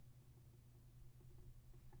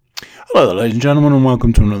Hello there, ladies and gentlemen, and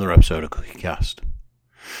welcome to another episode of CookieCast.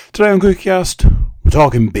 Today on CookieCast, we're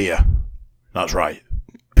talking beer. That's right,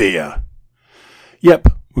 beer. Yep,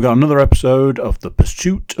 we got another episode of The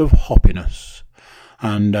Pursuit of Hoppiness.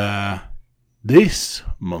 And this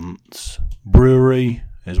month's brewery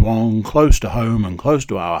is one close to home and close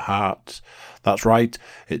to our hearts. That's right,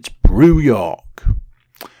 it's Brew York.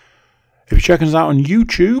 If you're checking us out on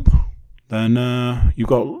YouTube, then you've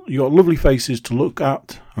got lovely faces to look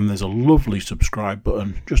at, and there's a lovely subscribe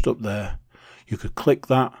button just up there. You could click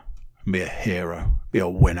that and be a hero, be a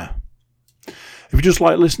winner. If you just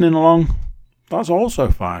like listening along, that's also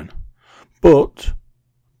fine. But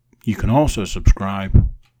you can also subscribe,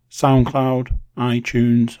 SoundCloud,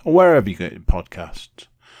 iTunes, or wherever you get your podcasts.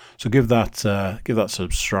 So give that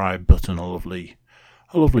subscribe button a lovely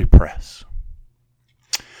press.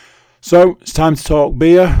 So, it's time to talk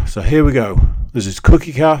beer, so here we go. This is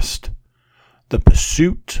CookieCast, The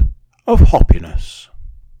Pursuit of Hoppiness.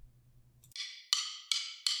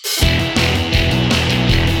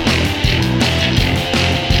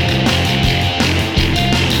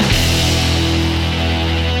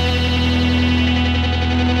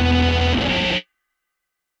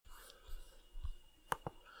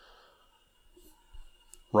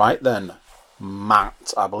 Right then,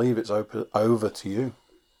 Matt, I believe it's over to you.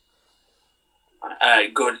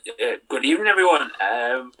 Good evening, everyone,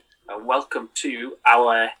 and welcome to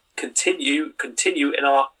our continue in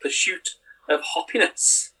our pursuit of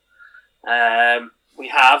hoppiness. We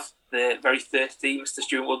have the very thirsty Mr.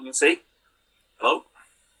 Stuart Woodmansey. Hello.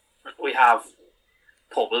 We have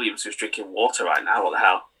Paul Williams, who's drinking water right now. What the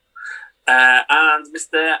hell? And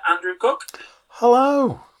Mr. Andrew Cook.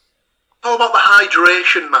 Hello. All about the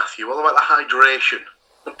hydration, Matthew. All about the hydration.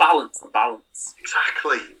 The balance.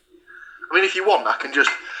 Exactly. I mean, if you want, I can just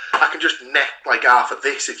neck like half of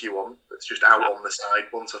this if you want. It's just out on the side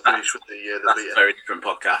once I finish with the beer. That's a very different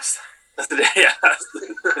podcast. Yeah.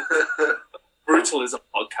 Brutal is a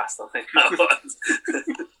podcast, I think.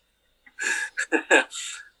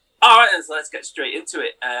 All right, so let's get straight into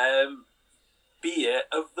it. Beer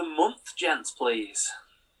of the month, gents, please.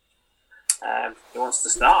 Who wants to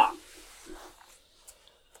start?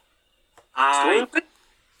 I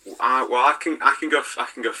can go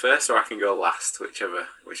first, or I can go last,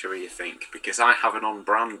 whichever you think, because I have an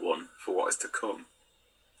on-brand one for what is to come.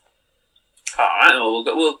 All right,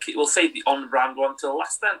 we'll save the on-brand one till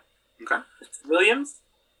last then. Okay. Mr. Williams.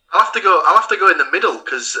 I'll have to go in the middle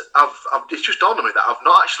because it's just dawned on me that I've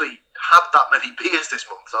not actually had that many beers this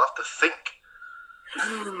month. So I have to think.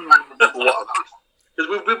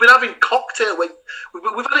 Because we've been having cocktail. We've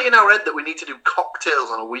had it in our head that we need to do cocktails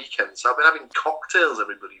on a weekend. So I've been having cocktails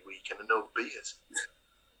every bloody weekend and no beers.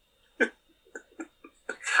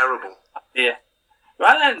 Terrible. Yeah.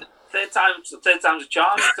 Right then, third time's a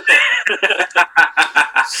charm.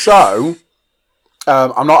 So,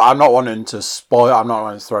 I'm not wanting to spoil. I'm not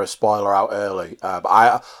wanting to throw a spoiler out early. But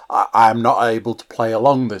I am not able to play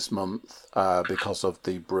along this month because of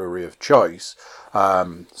the brewery of choice.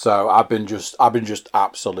 So I've been just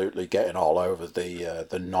absolutely getting all over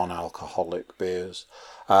the non-alcoholic beers.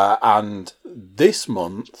 And this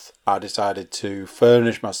month I decided to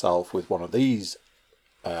furnish myself with one of these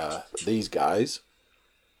guys.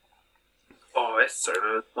 Oh, it's sort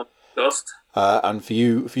of dust. And for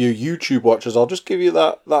you YouTube watchers, I'll just give you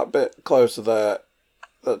that bit closer there.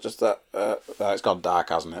 It's gone dark,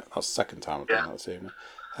 hasn't it? That's the second time I've done that this evening.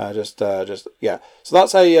 Yeah.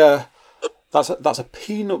 So that's a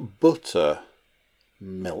peanut butter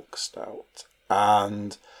milk stout,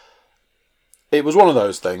 and it was one of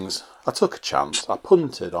those things. I took a chance. I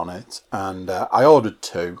punted on it, and I ordered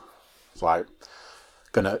two. It's like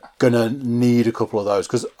gonna need a couple of those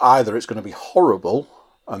because either it's going to be horrible,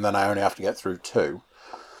 and then I only have to get through two,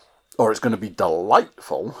 or it's going to be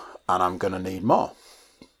delightful, and I'm going to need more.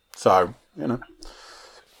 So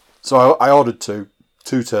I ordered two.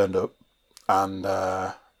 Two turned up, and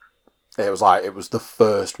it was the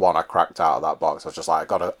first one I cracked out of that box. I was just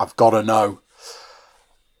like, I've got to know.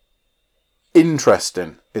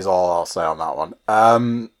 Interesting is all I'll say on that one.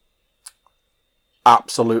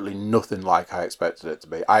 Absolutely nothing like I expected it to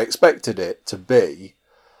be. I expected it to be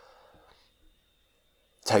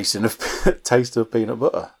taste of peanut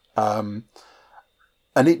butter, and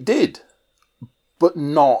it did, but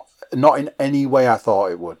not in any way I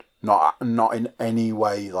thought it would. Not in any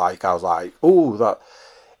way like I was like, oh, that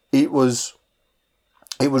it was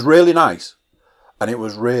really nice, and it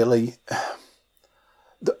was really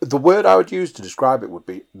the word I would use to describe it would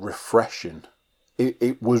be refreshing.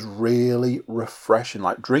 It was really refreshing,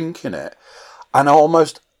 like drinking it, and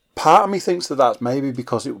part of me thinks that that's maybe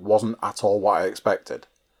because it wasn't at all what I expected.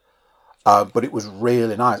 But it was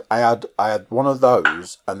really nice. I had one of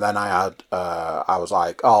those, and then I was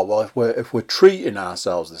like, oh well, if we're treating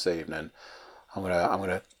ourselves this evening, I'm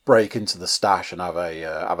gonna break into the stash and have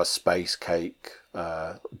a space cake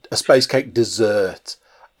dessert.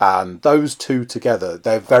 And those two together,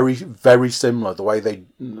 they're very, very similar. The way they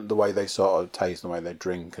sort of taste, the way they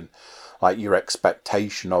drink, and like your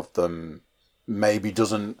expectation of them maybe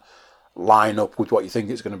doesn't line up with what you think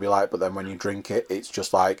it's going to be like. But then when you drink it, it's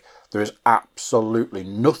just like there is absolutely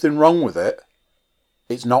nothing wrong with it.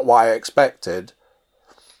 It's not what I expected.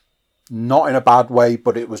 Not in a bad way,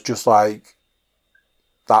 but it was just like,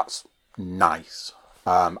 that's nice.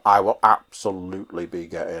 I will absolutely be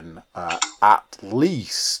getting at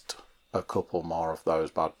least a couple more of those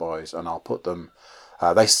bad boys, and I'll put them.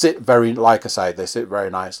 They sit very, like I say, they sit very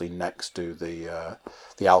nicely next to the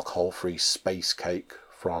alcohol-free space cake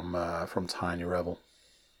from Tiny Rebel.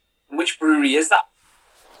 Which brewery is that?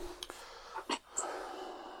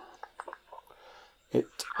 It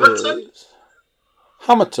is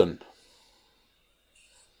Hamilton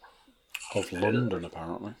of London,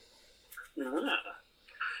 apparently. Ah.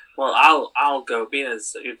 Well, I'll go. Being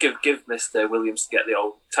as give Mr. Williams to get the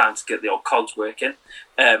old time to get the old cogs working.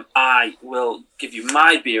 I will give you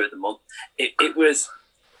my beer of the month. It was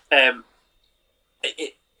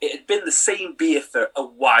it had been the same beer for a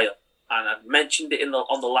while, and I'd mentioned it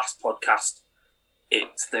on the last podcast.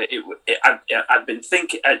 I'd been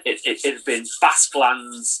thinking it had been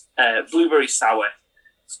Baskland's blueberry sour.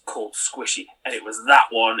 It's called Squishy, and it was that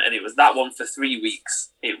one, and it was that one for 3 weeks.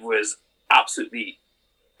 It was absolutely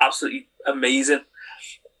amazing.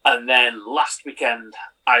 And then last weekend,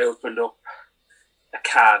 I opened up a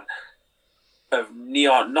can of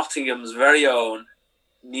Nottingham's very own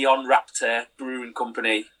Neon Raptor Brewing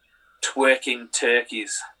Company Twerking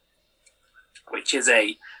Turkeys, which is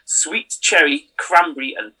a sweet cherry,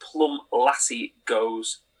 cranberry, and plum lassie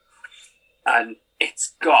goes, and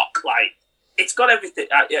it's got everything.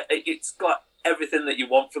 It's got everything that you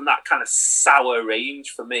want from that kind of sour range.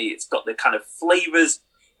 For me, it's got the kind of flavors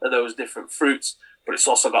of those different fruits, but it's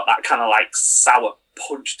also got that kind of like sour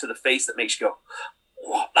punch to the face that makes you go,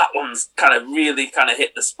 "What? That one's kind of really kind of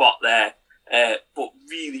hit the spot there." But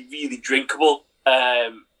really, really drinkable.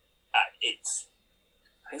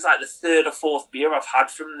 It's like the third or fourth beer I've had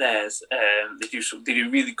from theirs. They do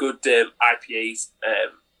really good IPAs,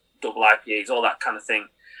 double IPAs, all that kind of thing.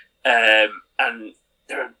 And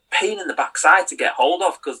they're a pain in the backside to get hold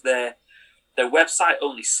of because their website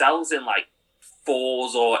only sells in like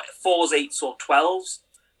 4s, 8s, or 12s.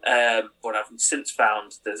 But I've since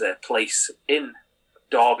found there's a place in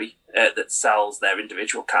Derby that sells their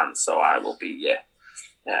individual cans, so I will be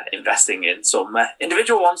investing in some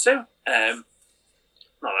individual ones too.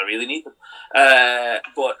 Not that I really need them,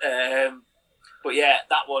 but yeah,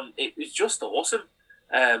 that one, it was just awesome.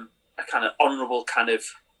 A kind of honourable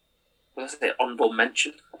honourable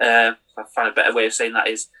mention. I find a better way of saying that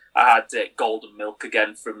is I had Golden Milk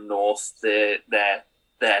again from North, their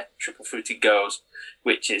triple fruity goes,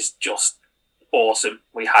 which is just awesome.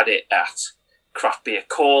 We had it at Craft Beer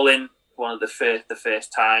Calling, one of the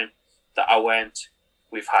first time that I went.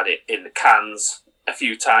 We've had it in the cans a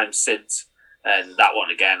few times since, and that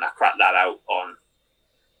one again, I cracked that out on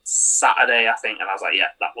Saturday, I think, and I was like,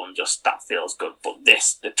 yeah, that one that feels good. But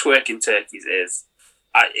the Twerking Turkeys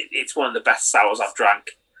it's one of the best sours I've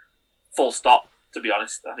drank. Full stop. To be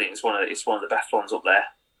honest, I think it's one of the best ones up there.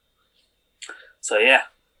 So yeah,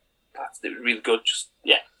 it was really good. Just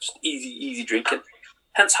easy drinking.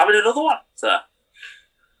 Hence having another one. So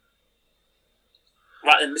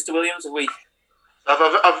right then, Mr. Williams, have we?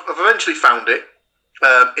 I've eventually found it.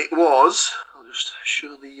 It was. I'll just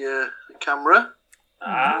show the camera.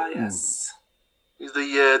 Ah, yes. Is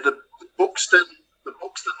the Buxton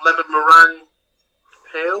lemon meringue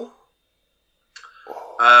pale.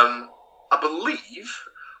 I believe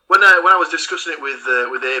when I was discussing it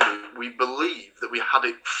with Amy, we believe that we had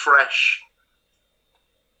it fresh.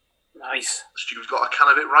 Nice. Stu's got a can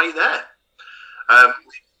of it right there.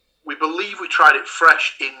 We believe we tried it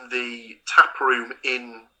fresh in the tap room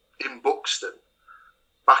in Buxton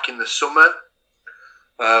back in the summer.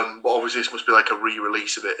 But obviously this must be like a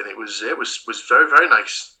re-release of it, and it was very, very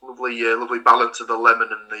nice. Lovely balance of the lemon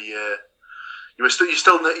and the. You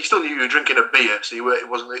still knew you were drinking a beer, so it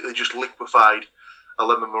wasn't like they just liquefied a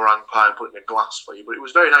lemon meringue pie and put it in a glass for you. But it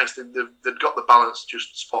was very nice. They'd got the balance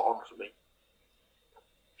just spot on for me.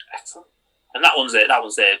 Excellent. And that one's a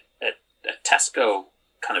Tesco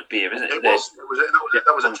kind of beer, isn't it? That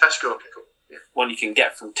was a Tesco pickup. Yeah. One you can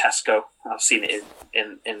get from Tesco. I've seen it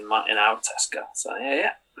in our Tesco. So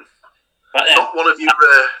yeah. But, not one of your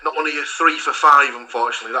 3 for $5,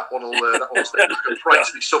 unfortunately. That one will stay back a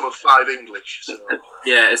princely sum of 5 English. So.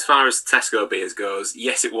 Yeah, as far as Tesco beers goes,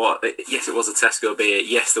 yes, it was a Tesco beer.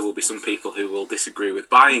 Yes, there will be some people who will disagree with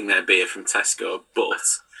buying their beer from Tesco, but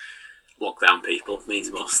lockdown people needs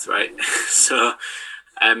must, right? So,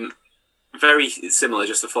 very similar,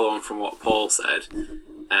 just to follow on from what Paul said.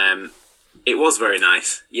 It was very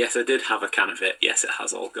nice. Yes, I did have a can of it. Yes, it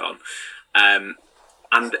has all gone.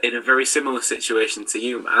 And in a very similar situation to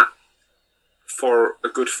you, Matt, for a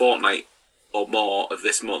good fortnight or more of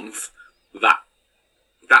this month, that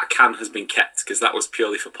can has been kept because that was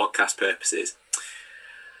purely for podcast purposes.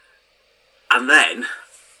 And then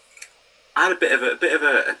I had it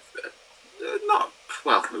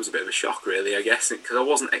was a bit of a shock, really, I guess, because I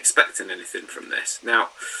wasn't expecting anything from this. Now,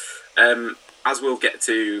 as we'll get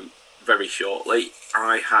to very shortly,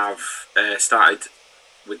 I have started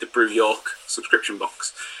with the Brew York subscription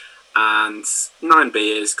box, and 9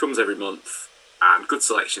 beers, comes every month, and good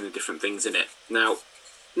selection of different things in it. Now,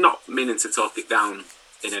 not meaning to talk it down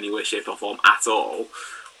in any way, shape or form at all,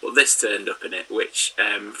 but this turned up in it, which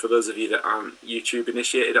for those of you that aren't YouTube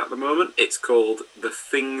initiated at the moment, it's called The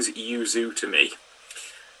Things You Zoo to Me.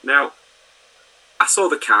 Now, I saw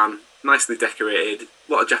the can, nicely decorated,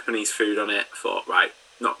 a lot of Japanese food on it, thought, right,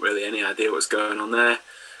 not really any idea what's going on there.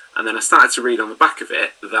 And then I started to read on the back of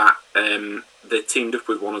it that they teamed up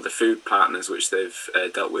with one of the food partners, which they've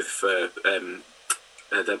dealt with for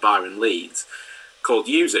their bar in Leeds, called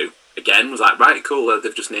Yuzu. Again, was like, right, cool.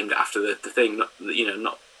 They've just named it after the thing,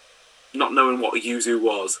 not knowing what Yuzu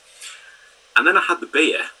was. And then I had the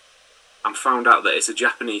beer and found out that it's a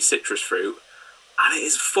Japanese citrus fruit, and it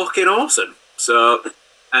is fucking awesome. So,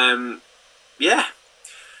 yeah.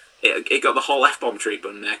 It got the whole F-bomb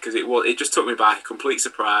treatment there because it just took me by complete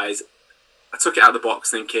surprise. I took it out of the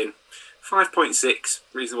box thinking 5.6,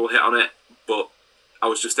 reasonable hit on it, but I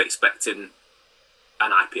was just expecting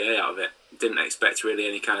an IPA out of it. Didn't expect really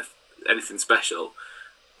anything special,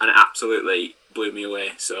 and it absolutely blew me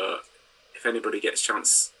away. So if anybody gets a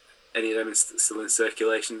chance, any of them still in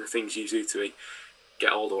circulation, The Things You Do to Me,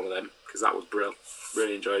 get hold of one of them because that was brilliant.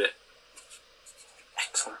 Really enjoyed it.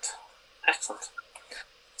 Excellent.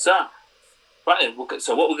 So, right then,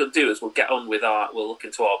 so what we're going to do is we'll look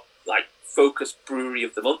into our focus brewery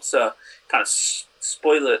of the month. So, kind of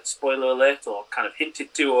spoiler alert, or kind of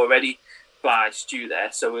hinted to already by Stu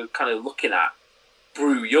there. So we're kind of looking at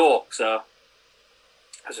Brew York. So,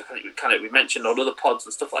 as we mentioned on other pods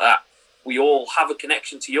and stuff like that, we all have a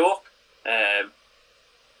connection to York.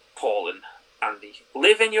 Paul and Andy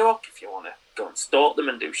live in York. If you want to go and stalk them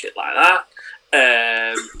and do shit like that.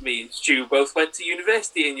 Me and Stu both went to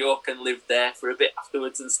university in York and lived there for a bit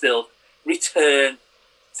afterwards, and still return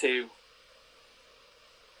to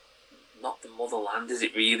not the motherland, is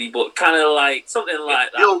it really? But kind of like something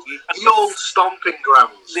like that. The old stomping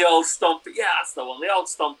grounds. Yeah, that's the one. The old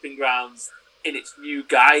stomping grounds in its new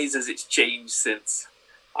guise, as it's changed since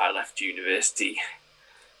I left university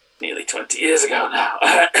nearly 20 years ago now.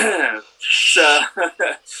 So.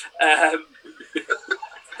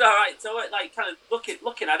 All right, so kind of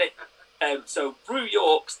looking at it. So Brew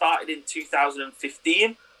York started in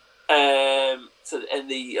 2015. So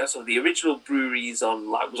the original brewery was on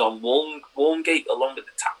Walmgate along with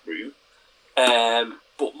the tap room.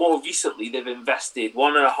 But more recently, they've invested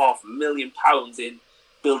 £1.5 million in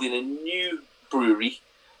building a new brewery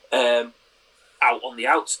out on the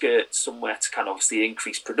outskirts somewhere to kind of obviously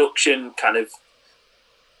increase production, kind of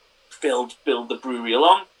build the brewery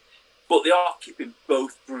along. But they are keeping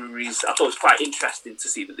both breweries. I thought it was quite interesting to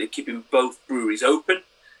see that they're keeping both breweries open.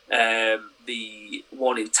 The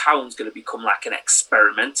one in town is going to become like an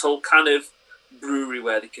experimental kind of brewery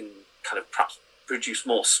where they can kind of perhaps produce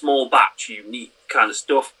more small batch, unique kind of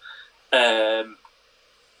stuff.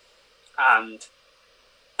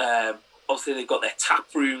 Obviously they've got their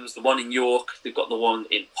tap rooms, the one in York, they've got the one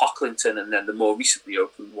in Pocklington, and then the more recently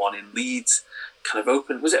opened one in Leeds. Kind of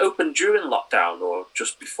open. Was it open during lockdown or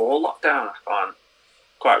just before lockdown? I can't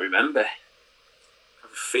quite remember. I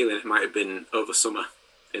have a feeling it might have been over summer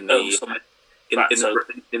in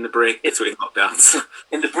the break between lockdowns.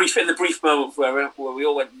 in the brief moment where we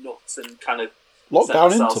all went nuts and kind of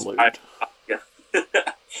lockdown interlude. Yeah.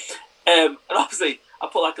 And obviously I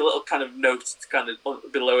put like a little kind of note to kind of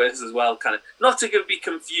below it as well, kind of not to be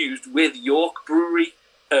confused with York Brewery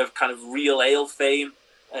of kind of real ale fame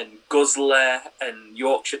and Guzzler and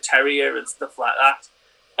Yorkshire Terrier and stuff like that.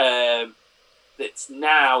 It's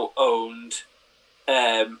now owned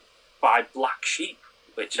by Black Sheep,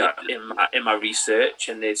 which in my research,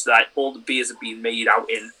 and it's like all the beers are being made out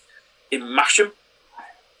in Masham.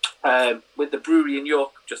 with the brewery in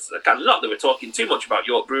York. Just kind of, not that we're talking too much about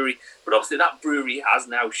York Brewery, but obviously that brewery has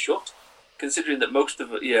now shut. Considering that most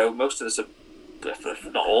of us have, if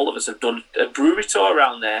not all of us, have done a brewery tour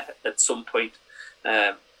around there at some point.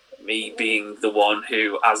 Me being the one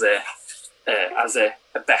who, as a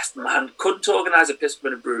best man, couldn't organise a piss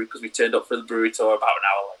in a brewery because we turned up for the brewery tour about an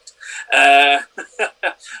hour late.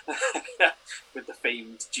 With the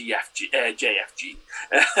famed JFG.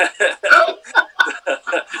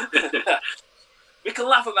 We can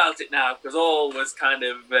laugh about it now because all was kind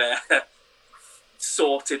of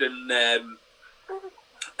sorted and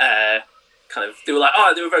kind of, they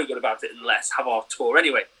were very good about it, and let's have our tour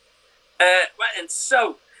anyway. Right, and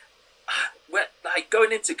so we're like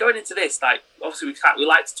going into this, like obviously we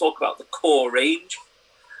like to talk about the core range.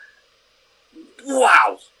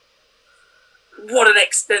 Wow, what an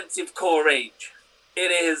extensive core range!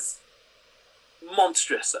 It is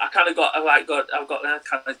monstrous. I've got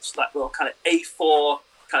kind of just like little kind of A4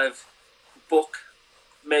 kind of book,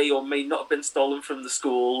 may or may not have been stolen from the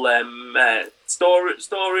school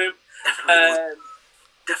storeroom.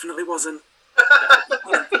 Definitely wasn't.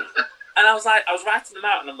 And I was writing them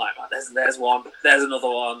out, and I'm like, there's one, there's another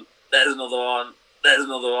one, there's another one, there's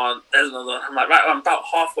another one, there's another one. I'm like, right, I'm about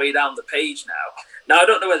halfway down the page now. Now I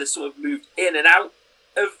don't know whether some have moved in and out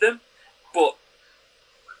of them, but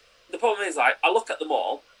the problem is, like, I look at them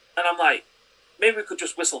all, and I'm like, maybe we could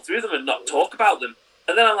just whistle through them and not talk about them.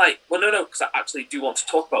 And then I'm like, well, no, because I actually do want to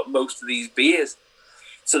talk about most of these beers.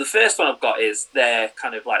 So the first one I've got is their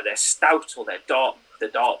kind of like their stout or their dark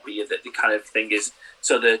beer, that the kind of thing is.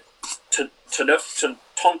 So the Tonkoko,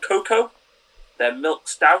 their milk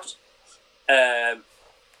stout. Yeah.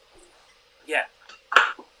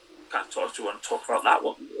 Kind of do you want to talk about that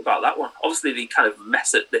one? Obviously, they kind of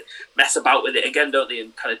mess about with it again, don't they?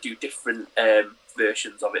 And kind of do different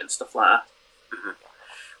versions of it and stuff like that. Mm-hmm.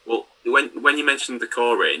 Well, when you mentioned the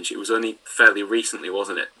core range, it was only fairly recently,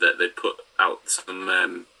 wasn't it, that they put out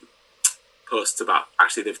some posts about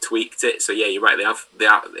actually they've tweaked it. So yeah, you're right.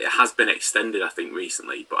 It has been extended, I think,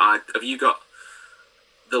 recently. But have you got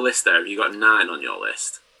the list there? Have you got 9 on your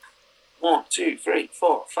list? 1, 2, 3,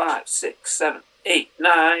 4, 5, 6, 7, 8,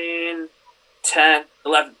 9, 10,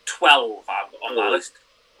 11, 12 I've got on my list.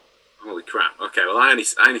 Holy crap! Okay, well, I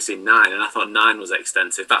only seen 9, and I thought 9 was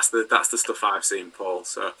extensive. That's the stuff I've seen, Paul.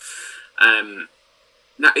 So,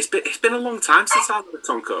 now it's been a long time since I've had a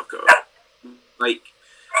Tonkoko. Like,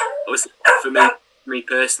 obviously, for me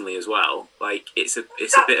personally as well. Like, it's a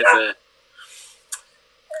bit of a.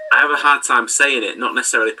 I have a hard time saying it, not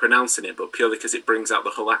necessarily pronouncing it, but purely because it brings out the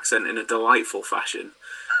whole accent in a delightful fashion.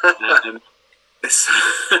 But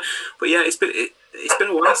yeah, it's been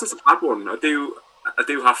a while since I've had one. I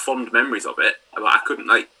do have fond memories of it, but I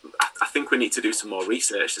couldn't I think we need to do some more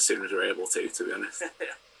research as soon as we're able to be honest.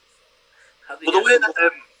 Well, the way that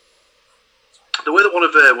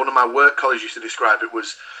one of my work colleagues used to describe it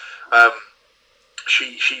was,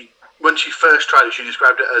 she when she first tried it, she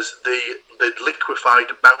described it as they'd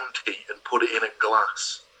liquefied Bounty and put it in a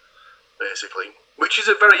glass, basically, which is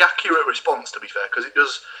a very accurate response, to be fair, because it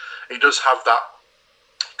does have that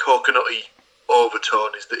coconutty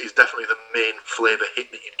overtone is definitely the main flavour hit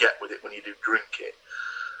that you'd get with it when you do drink it.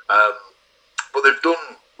 But they've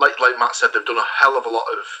done, like Matt said, they've done a hell of a lot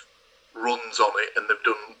of runs on it, and they've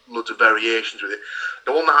done loads of variations with it.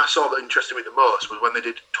 The one that I saw that interested me the most was when they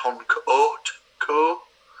did Tonkoko,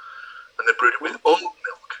 and they brewed it with oat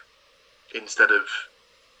milk instead of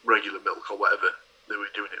regular milk or whatever they were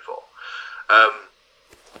doing it for. And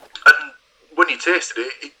when you tasted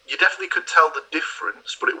it, you definitely could tell the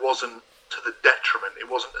difference, but it wasn't to the detriment. It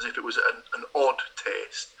wasn't as if it was an odd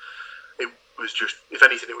taste. It was just, if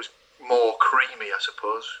anything, it was more creamy, I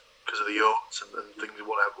suppose, because of the oats and things,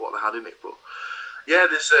 what they had in it. But yeah,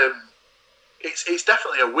 there's it's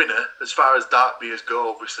definitely a winner as far as dark beers go.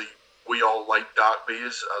 Obviously, we all like dark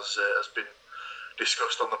beers, as has been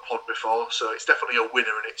discussed on the pod before. So it's definitely a winner,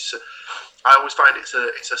 and I always find it's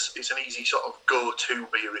an easy sort of go-to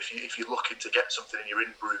beer if you're looking to get something and you're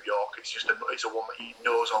in Brew York. It's just it's a one that you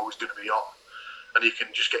know is always going to be on, and you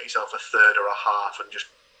can just get yourself a third or a half, and just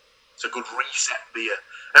it's a good reset beer.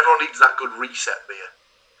 Everyone needs that good reset beer.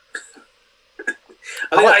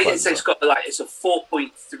 I think it's got it's a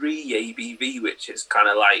 4.3 ABV, which is kind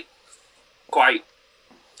of like quite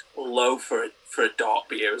low for a dark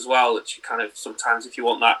beer as well. Which you kind of sometimes, if you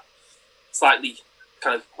want that slightly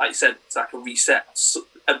kind of, like you said, it's like a reset,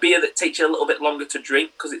 a beer that takes you a little bit longer to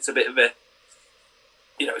drink because it's a bit of a,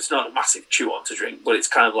 it's not a massive chew on to drink, but it's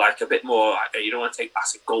kind of like a bit more like, you don't want to take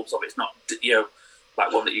massive gulps of it. It's not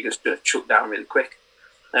like one that you're just going to chuck down really quick.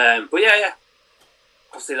 But yeah.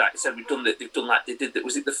 obviously, like I said, they've done like they did.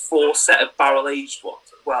 Was it the 4 set of barrel aged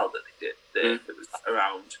ones as well that they did? That was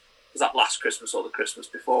around. Was that last Christmas or the Christmas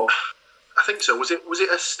before? I think so. Was it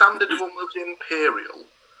a standard one that was Imperial,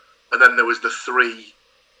 and then there was the 3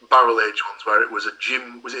 barrel aged ones where it was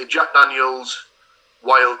a Jack Daniels,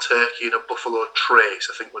 Wild Turkey, and a Buffalo Trace.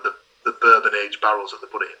 I think were the bourbon aged barrels that they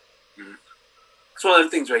put it in. It's one of them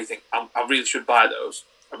things where you think, I really should buy those.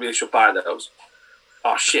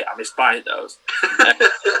 Oh shit, I missed buying those.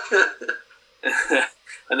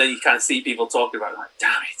 And then you kind of see people talking about it, like,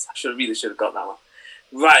 damn it, I really should have got that one.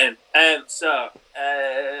 Right, so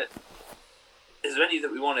is there any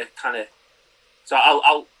that we want to kind of? So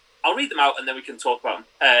I'll read them out and then we can talk about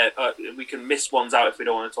them. We can miss ones out if we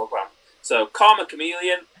don't want to talk about them. So Karma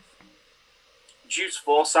Chameleon, Juice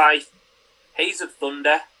Forsyth, Haze of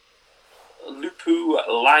Thunder, Lupu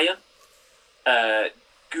Lion,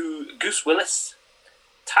 Goose Willis,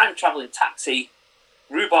 Time Traveling Taxi,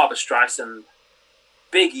 Rhubarb Streisand,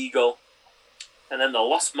 Big Eagle, and then the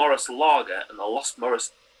Lost Morris Lager and the Lost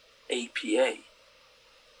Morris APA.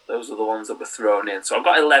 Those are the ones that were thrown in. So I've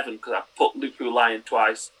got 11 because I put Lupu Lion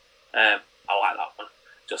twice. I like that one.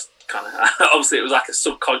 Just kind of obviously it was like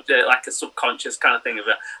a subconscious kind of thing of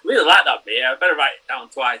it. I really like that beer. I better write it down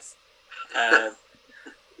twice.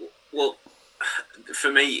 Well,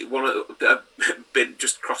 for me, one of the been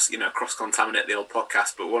just cross contaminate the old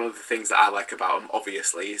podcast, but one of the things that I like about them,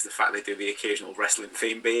 obviously, is the fact they do the occasional wrestling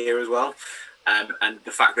themed beer as well, and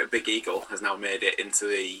the fact that Big Eagle has now made it into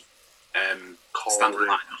the standard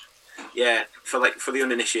lineup. Yeah, for the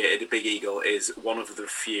uninitiated, Big Eagle is one of the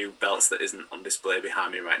few belts that isn't on display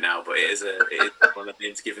behind me right now, but it is one of the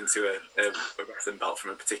names given to a wrestling belt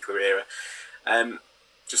from a particular era.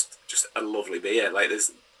 Just a lovely beer. Like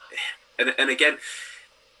there's. And again,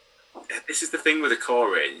 this is the thing with the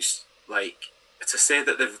core range. Like to say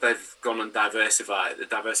that they've gone and diversified, and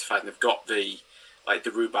they've got the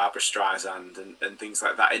Rhubarb Streisand and things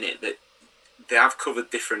like that in it. That they have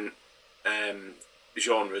covered different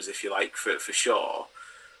genres, if you like, for sure.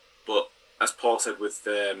 But as Paul said with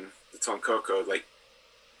the Tom Coco, like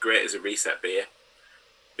great as a reset beer.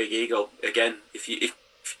 Big Eagle again.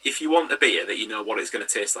 If you want a beer that you know what it's going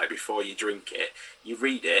to taste like before you drink it, you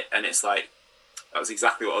read it and it's like, that was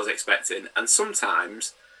exactly what I was expecting. And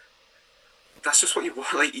sometimes that's just what you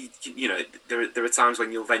want. Like you know, there are times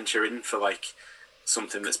when you'll venture in for like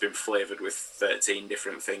something that's been flavoured with 13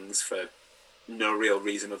 different things for no real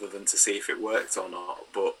reason other than to see if it worked or not.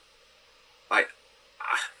 But like,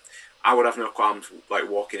 I would have no qualms like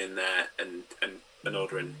walking in there and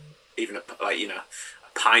ordering even a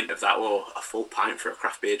pint of that, or a full pint for a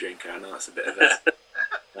craft beer drinker. I know that's a bit of a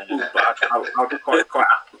but I'll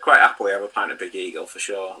quite happily have a pint of Big Eagle for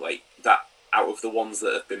sure. Like that, out of the ones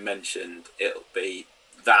that have been mentioned, it'll be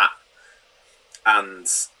that, and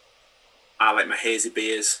I like my hazy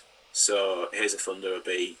beers, so Haze of Thunder would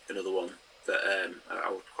be another one that I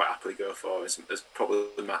would quite happily go for. As probably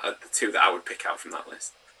the 2 that I would pick out from that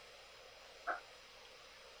list.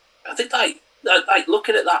 I think like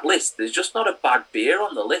looking at that list, there's just not a bad beer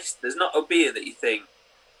on the list. There's not a beer that you think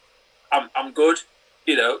I'm good.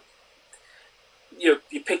 You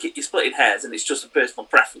pick it, you're splitting hairs, and it's just a personal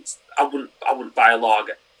preference. I wouldn't buy a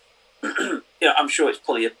lager. I'm sure it's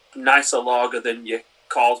probably a nicer lager than your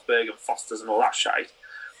Carlsberg and Foster's and all that shite.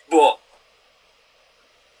 But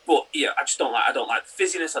I just don't like the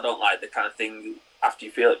fizziness. I don't like the kind of thing after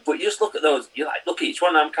you feel it. But you just look at those. You look at each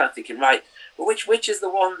one, and I'm kind of thinking, right, well, which is the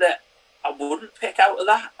one that I wouldn't pick out of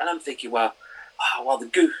that? And I'm thinking,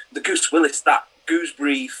 the Goose Willis, that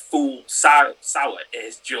gooseberry full sour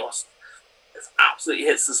is just, it absolutely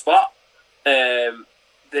hits the spot. Like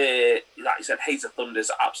you said, Haze of Thunder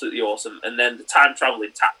is absolutely awesome. And then the Time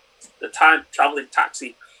Traveling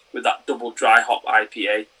Taxi with that double dry hop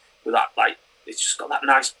IPA with that, like, it's just got that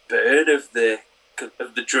nice burn of the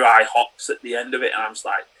dry hops at the end of it, and I'm just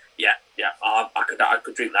like, I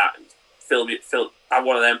could drink that and have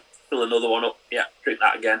one of them, fill another one up, drink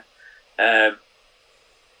that again.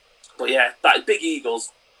 But yeah, that Big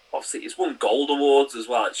Eagles, obviously it's won gold awards as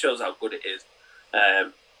well. It shows how good it is.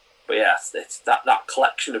 But yeah, it's that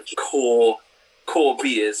collection of core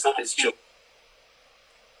beers. It's just,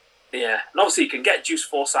 and obviously you can get Juice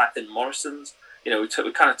Forsyth in Morrison's. We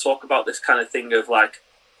kind of talk about this kind of thing of like,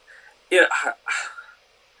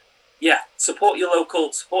 support your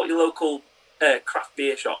local craft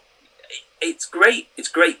beer shop. It's great,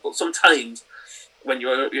 but sometimes when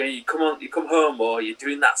you come home or you're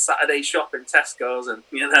doing that Saturday shop in Tesco's, and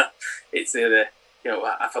it's either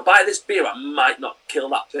if I buy this beer, I might not kill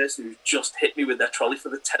that person who just hit me with their trolley for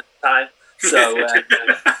the 10th time. So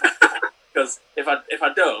Because if I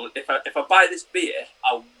buy this beer,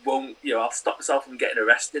 I won't. I'll stop myself from getting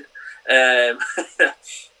arrested.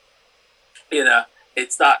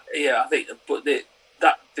 It's that. Yeah, I think. But the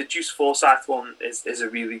Juice Forsyth one is a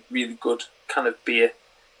really, really good kind of beer.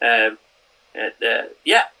 Right, and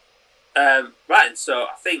so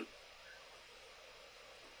I think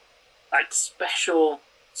like special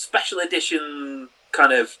edition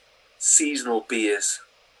kind of seasonal beers.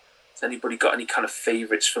 Has anybody got any kind of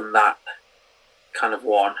favourites from that kind of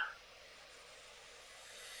one?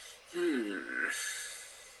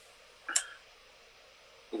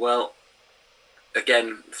 Well,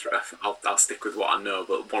 again, I'll stick with what I know,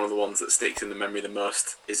 but one of the ones that sticks in the memory the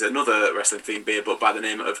most is another wrestling themed beer, but by the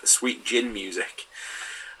name of Sweet Gin Music,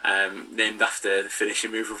 named after the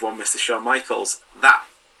finishing move of one Mr. Shawn Michaels. That,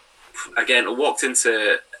 again, I walked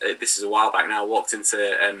into, this is a while back now, I walked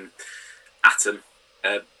into Atom,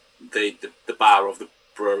 the bar of the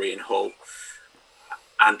brewery in Hull,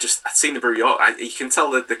 and just I'd seen the Brew York. You can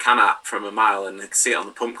tell the can art from a mile, and I could see it on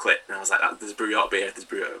the pump clip. And I was like, "There's Brew York beer. There's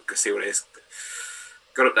Brew York. Go see what it is."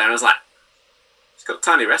 Got up there, and I was like, "It's got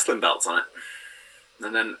tiny wrestling belts on it."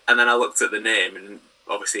 And then I looked at the name, and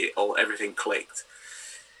obviously everything clicked.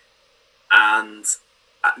 And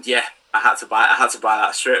I had to buy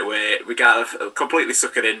that straight away. We got completely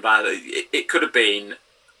suckered in by it could have been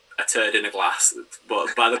a turd in a glass,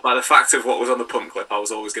 but by the fact of what was on the pump clip, I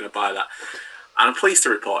was always going to buy that. And I'm pleased to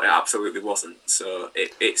report it absolutely wasn't. So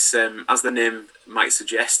it's as the name might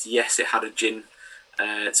suggest, yes, it had a gin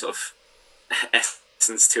sort of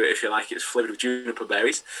essence to it, if you like. It was flavoured with juniper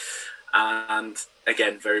berries, and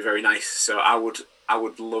again, very, very nice. So I would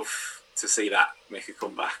love to see that make a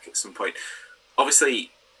comeback at some point.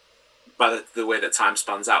 Obviously, by the way that time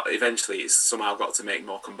spans out, eventually it's somehow got to make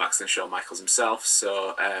more comebacks than Shawn Michaels himself.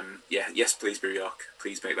 So yes, please, Brew York,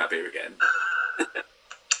 please make that beer again.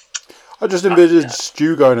 I just envisaged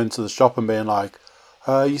Stu going into the shop and being like,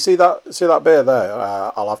 you see that beer there?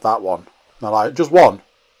 I'll have that one. And they're like, just one?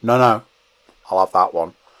 No, I'll have that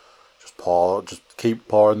one. Just keep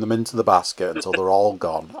pouring them into the basket until they're all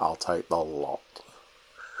gone. I'll take the lot.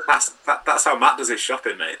 That's how Matt does his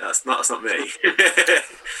shopping, mate. That's not me.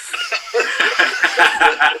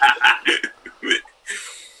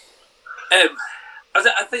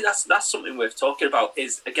 I think that's something worth talking about.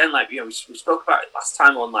 Is again, like we spoke about it last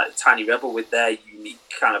time on like the Tiny Rebel with their unique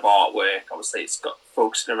kind of artwork. Obviously, it's got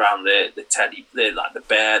focusing around the teddy, the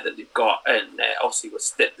bear that they've got, and obviously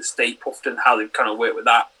with the Stay Puft and how they've kind of worked with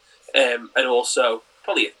that, and also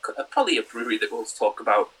probably a brewery that we'll talk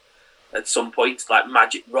about at some point, like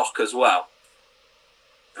Magic Rock as well.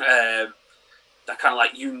 That kind of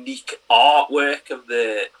like unique artwork of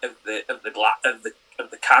the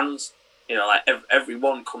cans. Like every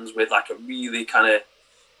one comes with like a really kind of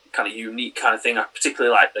unique kind of thing. I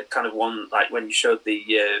particularly like the kind of one like when you showed the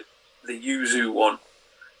Yuzu one,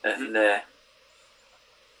 and like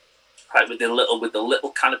with the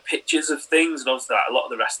little kind of pictures of things, and obviously like, a lot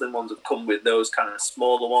of the wrestling ones have come with those kind of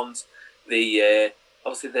smaller ones.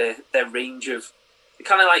 Obviously their range of they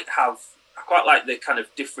kind of like have. I quite like the kind of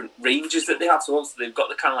different ranges that they have. So obviously they've got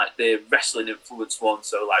the kind of like the wrestling influenced one.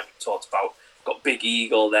 So like we talked about, got Big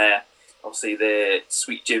Eagle there. Obviously, the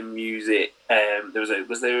Sweet Gin Music. Was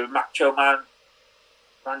there a Macho Man,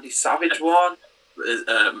 Randy Savage one? Was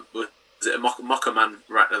it a Mocker Man?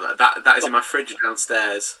 Right, that is in my fridge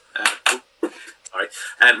downstairs. Sorry,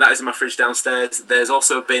 that is in my fridge downstairs. There's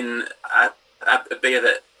also been a beer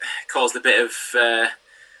that caused a bit of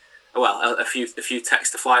a few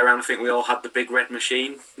texts to fly around. I think we all had the Big Red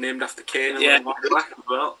Machine named after Kane. Yeah, as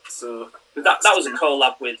well. So that was a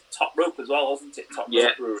collab with Top Rope as well, wasn't it? Top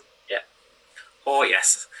Rope Brewery. Oh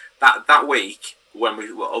yes, that week when we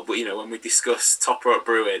discussed Top Rope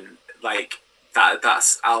Brewing, like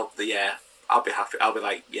I'll be happy. I'll be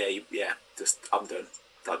like, just I'm done.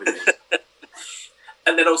 That'll be me.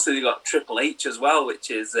 And then also you got Triple H as well, which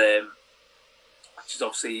is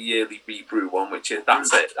obviously a yearly rebrew one, which is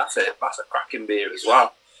that's a cracking beer as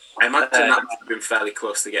well. I imagine that must have been fairly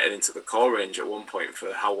close to getting into the core range at one point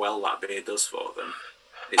for how well that beer does for them.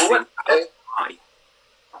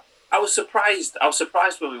 I was surprised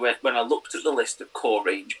when I looked at the list of core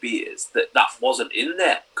range beers that wasn't in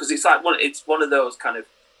there, because it's like it's one of those kind of,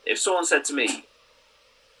 if someone said to me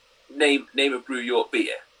name a Brew York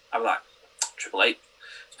beer, I'm like Triple H.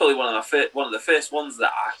 It's probably one of the first ones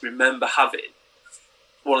that I remember having.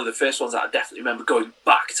 One of the first ones that I definitely remember going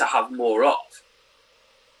back to have more of,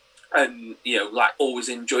 and like always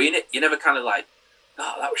enjoying it. You never kind of like,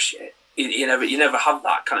 oh, that was shit. You never have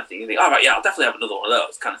that kind of thing. You think, all right, yeah, I'll definitely have another one of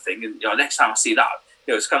those kind of thing. And next time I see that,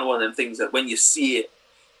 it's kind of one of them things that when you see it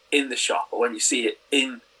in the shop or when you see it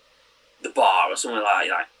in the bar or something like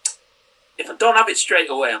that. If I don't have it straight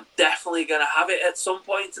away, I'm definitely going to have it at some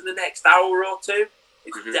point in the next hour or two.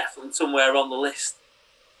 It's definitely somewhere on the list.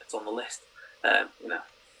 It's on the list, for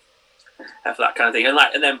that kind of thing.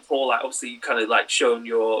 And then Paul, obviously, you kind of shown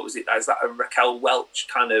your, is that a Raquel Welch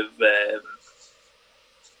kind of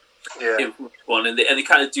one, and they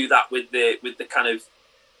kind of do that with the kind of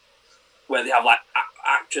where they have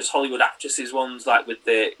Hollywood actresses ones, with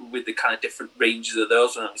the kind of different ranges of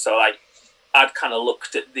those ones. So I'd kind of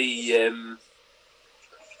looked at the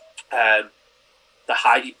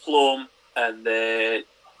Heidi Plum and the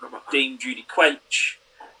Dame Judy Quench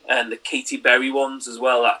and the Katy Berry ones as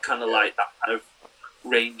well. That kind of that kind of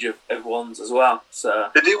range of ones as well. So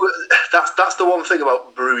they do. That's the one thing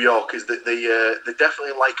about Brew York is that they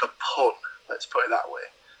definitely like a pun. Let's put it that way.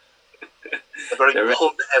 They're very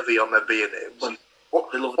pun heavy on their beer names. One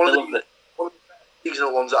of the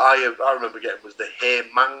seasonal ones that I remember getting was the Hey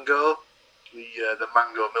Mango, the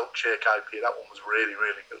mango milkshake IPA. That one was really,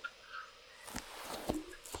 really good.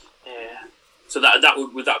 Yeah. So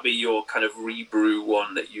would that be your kind of rebrew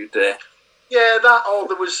one that you'd? Yeah, that. Or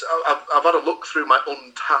there was. I've had a look through my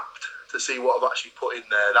Untapped to see what I've actually put in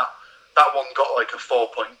there. That one got a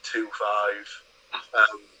 4.25.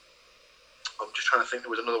 I'm just trying to think. There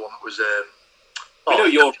was another one that was.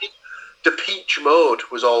 The Peach Mode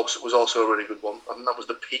was also a really good one, and that was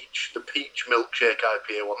the Peach milkshake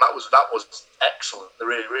IPA one. That was excellent. They're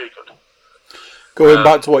really, really good. Going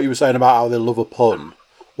back to what you were saying about how they love a pun,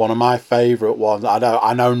 one of my favourite ones.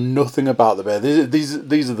 I know nothing about the beer.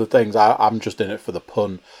 These are the things. I'm just in it for the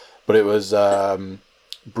pun, but it was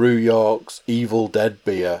Brew York's Evil Dead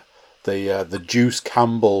beer, the Juice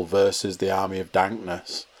Campbell versus the Army of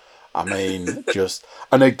Dankness. I mean,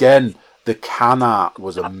 and again, the can art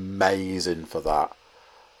was amazing for that.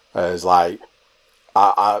 It's I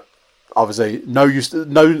obviously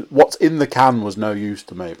what's in the can was no use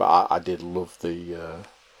to me, but I did love the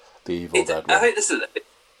Evil Dead one. I think this is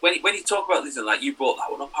when you talk about this and you brought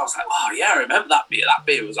that one up, I was like, oh yeah, I remember that beer. That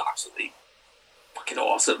beer was absolutely fucking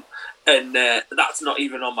awesome, and that's not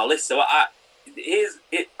even on my list. So like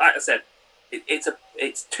I said,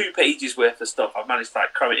 it's 2 pages worth of stuff. I've managed to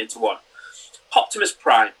cram it into one. Optimus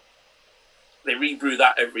Prime. They rebrew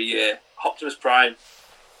that every year. Optimus Prime,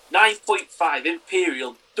 9.5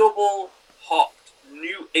 Imperial Double Hopped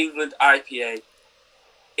New England IPA.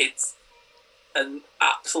 It's an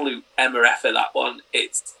absolute MRF, that one.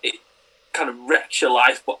 It kind of wrecks your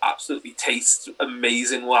life, but absolutely tastes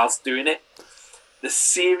amazing whilst doing it. The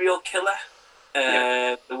Serial Killer,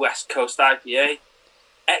 the West Coast IPA.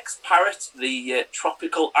 X-Parrot, the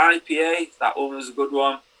Tropical IPA. That one was a good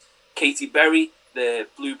one. Katy Berry, the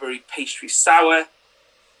Blueberry Pastry Sour,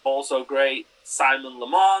 also great. Simon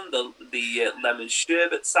Lemon, the Lemon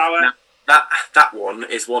Sherbet Sour. Now, that one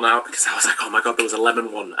is one out because I was like, oh my god, there was a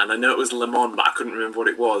lemon one, and I know it was lemon, but I couldn't remember what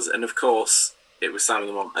it was. And of course, it was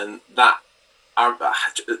Simon Lemon, and that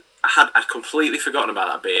I'd completely forgotten about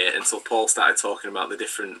that beer until Paul started talking about the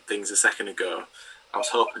different things a second ago. I was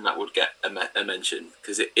hoping that would get a mention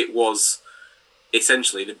because it was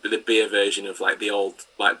essentially the beer version of the old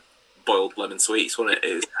boiled lemon sweets, wasn't it?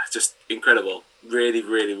 It was just incredible, really,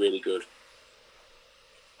 really, really good.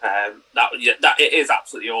 That it is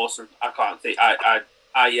absolutely awesome. I can't think. I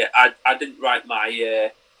didn't write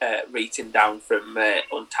my rating down from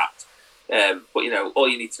Untapped, but all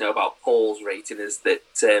you need to know about Paul's rating is that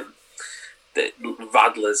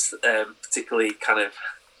Radler's, particularly kind of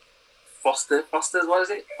Foster's. What is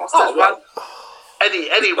it? Foster's Radler.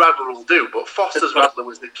 Any Radler will do, but Foster's Radler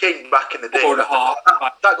was the king back in the day. 4.5.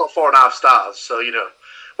 That got 4.5 stars. So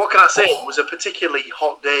what can I say? It was a particularly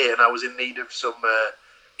hot day, and I was in need of some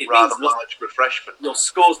rather large refreshment. Your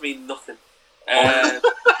scores mean nothing.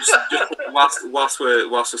 Whilst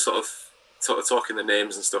we're sort of talking the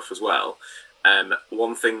names and stuff as well,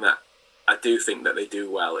 one thing that I do think that they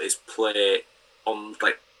do well is play on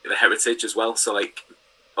the heritage as well. So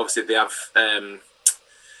obviously they have a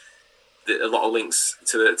lot of links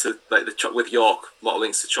to with York, a lot of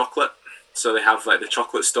links to chocolate. So they have the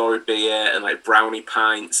chocolate story beer and brownie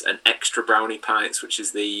pints and extra brownie pints, which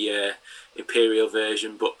is the imperial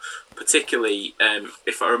version. But particularly,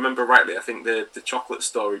 if I remember rightly, I think the chocolate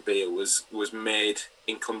story beer was made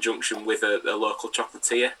in conjunction with a local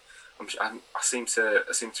chocolatier. I seem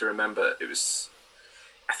to remember it was.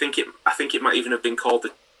 I think it might even have been called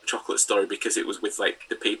the chocolate story because it was with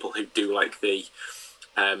the people who do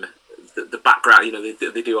the background.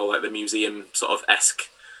 They do all the museum sort of esque.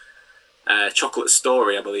 Chocolate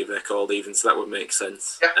Story, I believe they're called even, so that would make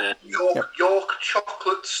sense. Yeah, York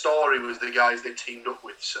Chocolate Story was the guys they teamed up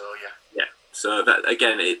with, so yeah. Yeah, so that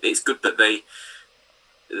again, it's good that they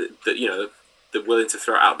that they're willing to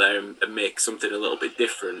throw it out there and make something a little bit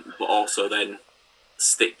different, but also then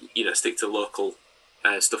stick to local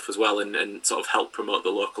stuff as well, and sort of help promote the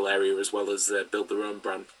local area as well as build their own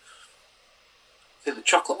brand. The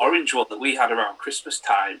chocolate orange one that we had around Christmas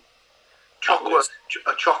time. A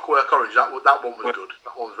Clockwork Orange. That one was good.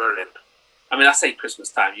 That one was very good. I mean, I say Christmas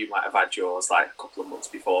time. You might have had yours like a couple of months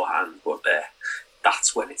beforehand, but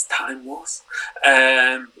that's when its time was.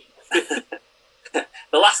 The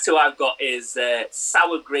last two I've got is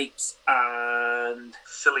Sour Grapes and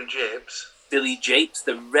Silly Japes. Silly Japes,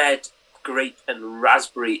 the red grape and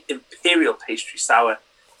raspberry imperial pastry sour,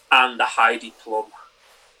 and the Heidi plum.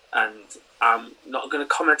 And I'm not going to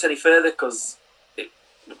comment any further because it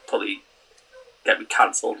would probably get me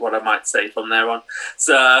cancelled what I might say from there on.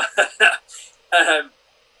 So,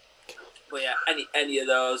 but yeah, any of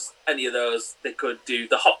those they could do.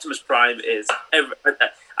 The Optimus Prime is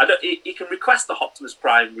you can request the Optimus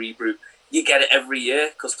Prime rebrew. You get it every year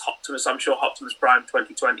because I'm sure Optimus Prime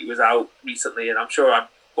 2020 was out recently, and I'm sure I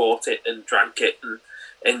bought it and drank it and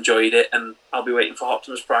enjoyed it, and I'll be waiting for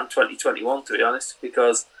Optimus Prime 2021 to be honest,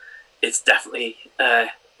 because it's definitely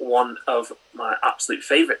one of my absolute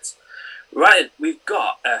favourites. Right, we've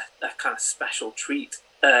got a kind of special treat,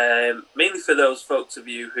 mainly for those folks of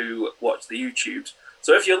you who watch the YouTubes.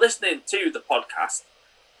 So if you're listening to the podcast,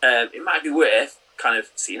 it might be worth kind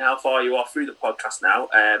of seeing how far you are through the podcast now,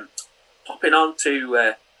 popping onto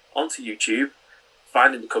YouTube,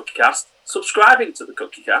 finding the Cookie Cast, subscribing to the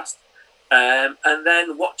Cookie Cast, and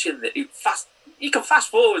then watching you can fast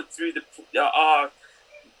forward through our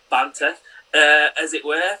banter, as it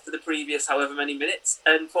were, for the previous however many minutes,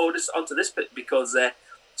 and forward us onto this bit because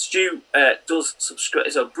Stu does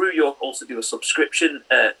subscribe. So Brew York also do a subscription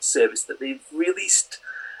service that they've released.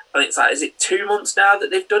 I think it's is it 2 months now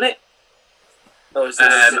that they've done it? Or is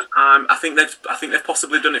I think they've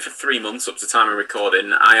possibly done it for 3 months up to time of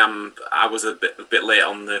recording. I was a bit late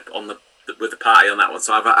on the with the party on that one,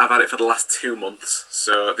 so I've had it for the last 2 months.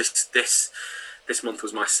 So this month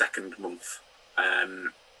was my second month.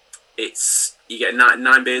 You get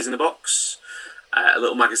 9 beers in a box, a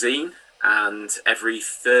little magazine, and every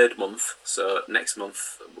third month, so next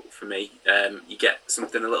month for me, you get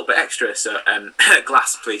something a little bit extra. So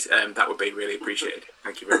glass, please. That would be really appreciated.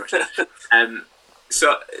 Thank you very much.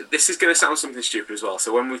 So this is going to sound something stupid as well.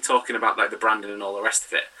 So when we're talking about like the branding and all the rest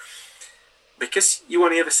of it, because you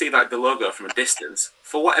only ever see like the logo from a distance,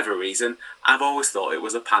 for whatever reason, I've always thought it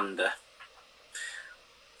was a panda.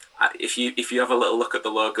 If you have a little look at the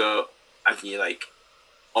logo and you're like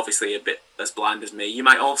obviously a bit as blind as me, you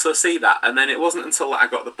might also see that. And then it wasn't until I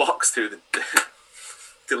got the box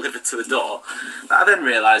delivered to the door that I then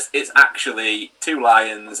realised it's actually 2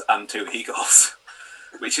 lions and 2 eagles,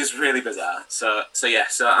 which is really bizarre. So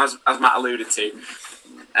as Matt alluded to,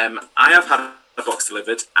 I have had a box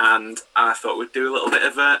delivered, and I thought we'd do a little bit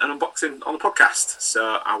of an unboxing on the podcast.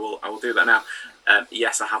 So I will do that now.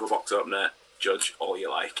 Yes, I have a box opener. Judge all you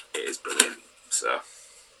like. It is brilliant. So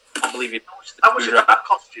I believe you. How much did that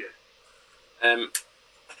cost you?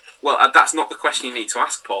 Well, that's not the question you need to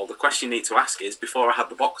ask, Paul. The question you need to ask is, before I had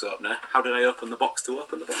the box opener, how did I open the box to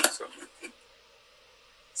open the box? So,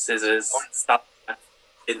 scissors. Stop.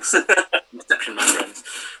 Inception, my friends.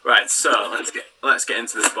 Right, so let's get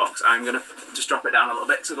into this box. I'm gonna just drop it down a little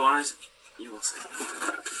bit, so otherwise you will see.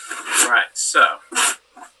 Right, so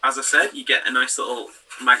as I said, you get a nice little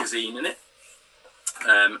magazine in it.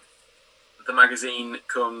 The magazine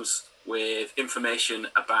comes with information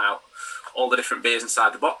about all the different beers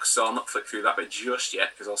inside the box, so I'll not flick through that bit just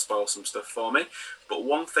yet because I'll spoil some stuff for me. But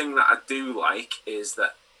one thing that I do like is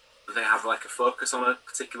that they have like a focus on a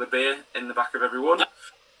particular beer in the back of every one.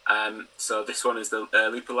 So this one is the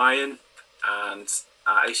Lupullion, and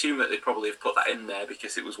I assume that they probably have put that in there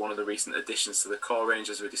because it was one of the recent additions to the core range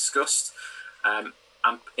as we discussed. And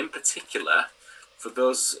in particular, for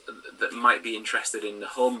those that might be interested in the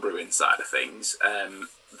home brewing side of things,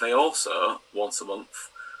 they also, once a month,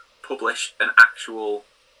 publish an actual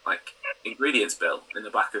like ingredients bill in the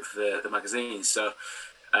back of the magazine. So,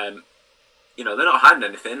 they're not hiding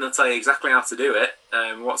anything. They'll tell you exactly how to do it,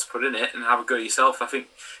 what to put in it, and have a go yourself. I think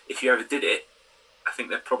if you ever did it, I think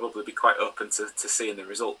they'd probably be quite open to seeing the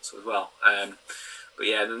results as well. But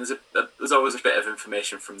yeah, then there's always a bit of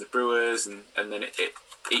information from the brewers, and then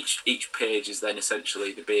each page is then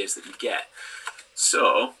essentially the beers that you get.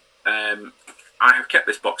 So I have kept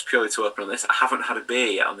this box purely to open on this. I haven't had a beer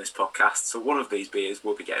yet on this podcast, so one of these beers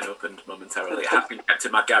will be getting opened momentarily. It has been kept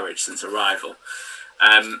in my garage since arrival.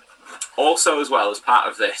 Also, as well, as part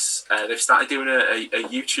of this, they've started doing a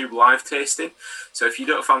YouTube live tasting. So if you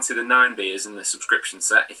don't fancy the 9 beers in the subscription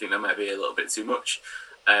set, you think that might be a little bit too much,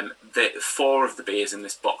 The 4 of the beers in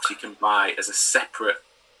this box you can buy as a separate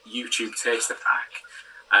YouTube taster pack,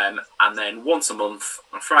 and then once a month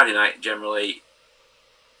on Friday night, generally,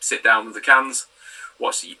 sit down with the cans,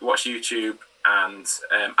 watch YouTube, and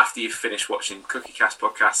after you've finished watching Cookie Cast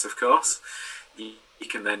podcasts, of course, you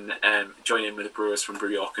can then join in with the brewers from Brew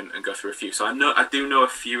York and go through a few. So I do know a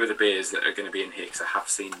few of the beers that are going to be in here because I have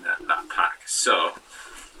seen that pack. So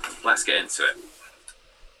let's get into it.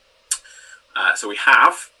 So we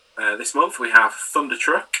have this month we have Thunder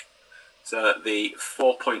Truck, so the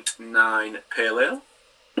 4.9 Pale Ale.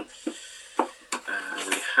 We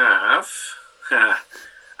have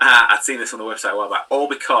I'd seen this on the website a while back, all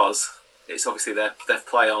because it's obviously their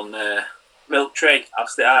play on Milk Tray.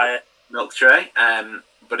 That's the Milk Tray,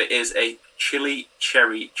 but it is a chili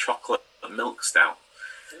cherry chocolate milk stout.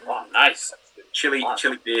 Oh, nice. Chili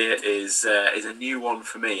beer is a new one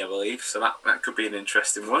for me, I believe, so that could be an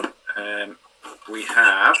interesting one. We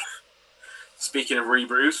have, speaking of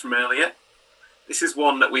rebrews from earlier, this is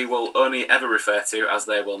one that we will only ever refer to, as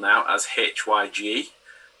they will now, as HYG,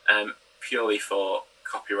 purely for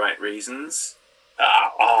copyright reasons.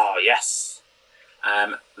 Oh, yes.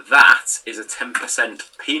 That is a 10%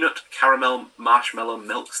 peanut caramel marshmallow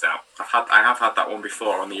milk stout. I have had that one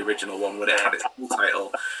before on the original one when it had its full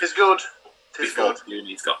title. It's good. Before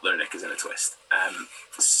Goonies got their knickers in a twist.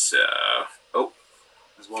 There's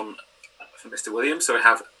one for Mr. Williams. So we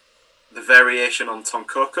have the variation on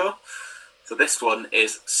Tonkoko. So this one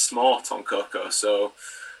is s'more Tonkoko. So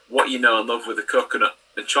what you know and love with the coconut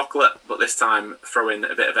and chocolate, but this time throw in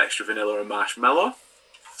a bit of extra vanilla and marshmallow.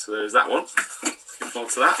 So there's that one. Looking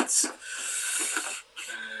forward to that.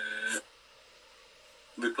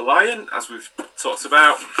 Looper Lion, as we've talked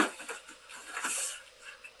about.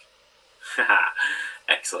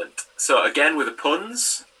 Excellent. So again with the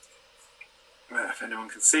puns, if anyone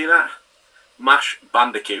can see that, Mash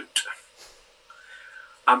Bandicoot.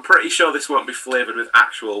 I'm pretty sure this won't be flavoured with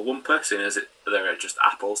actual Wumpa, seeing as they're just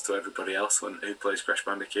apples to everybody else who plays Crash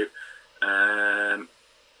Bandicoot.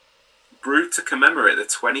 Brewed to commemorate the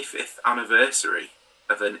 25th anniversary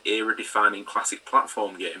of an era-defining classic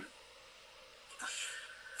platform game.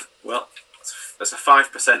 Well, that's a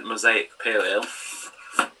 5% Mosaic Pale Ale.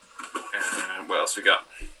 What else we got?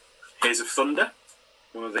 Haze of Thunder,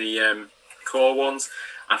 one of the core ones.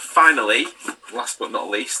 And finally, last but not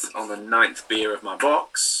least, on the 9th beer of my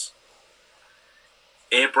box,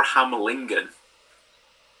 Abraham Lincoln.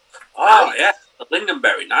 Oh, yeah. The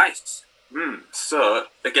Lingonberry, nice. So,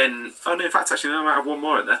 again, in fact, actually, I might have one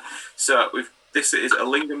more in there. So, this is a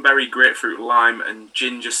Lingonberry, grapefruit, lime, and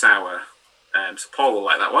ginger sour. So, Paul will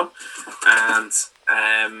like that one. And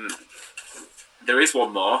there is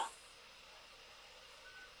one more.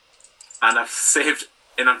 And I've saved,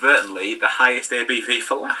 inadvertently, the highest ABV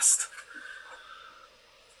for last.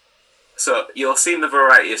 So, you'll see the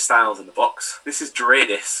variety of styles in the box. This is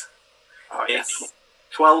Dradis. Oh, yes. It's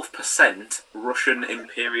 12% Russian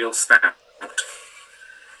Imperial Stout.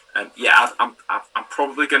 I'm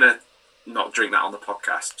probably going to not drink that on the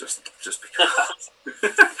podcast, just because.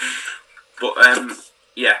 But, I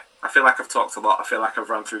feel like I've talked a lot. I feel like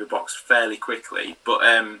I've run through the box fairly quickly. But,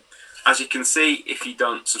 as you can see, if you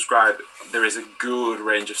don't subscribe, there is a good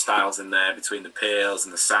range of styles in there between the pales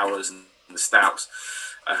and the sours and the stouts,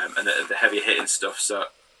 and the heavier hitting stuff. So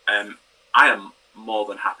I am more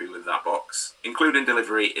than happy with that box, including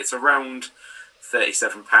delivery. It's around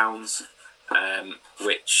 £37,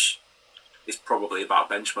 which is probably about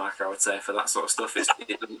benchmark, I would say, for that sort of stuff.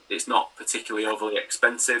 It's not particularly overly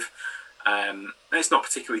expensive. It's not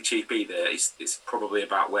particularly cheap either. It's probably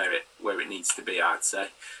about where it needs to be, I'd say.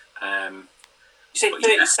 You say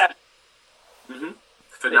 37?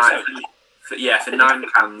 For 9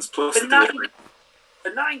 cans plus the delivery.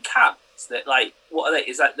 For 9 cans, that what are they?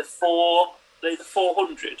 Is that the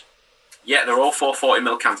 400? Yeah, they're all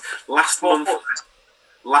 440ml cans. Last month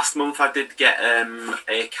I did get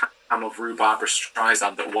a can of Rhubarb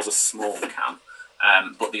Streisand that was a small can,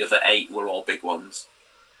 but the other 8 were all big ones.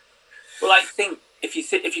 Well, I think if you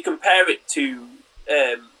compare it to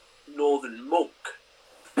Northern Monk,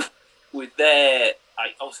 with their,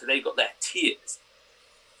 obviously they've got their tiers.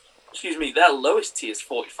 Excuse me, their lowest tier is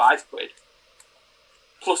 £45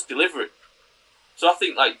 plus delivery. So I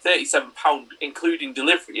think £37 including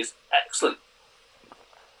delivery is excellent.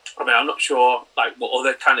 I mean, I'm not sure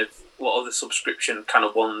what other subscription kind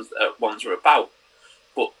of ones are about,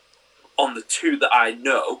 but on the 2 that I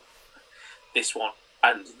know, this one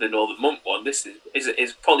and the Northern Monk one, this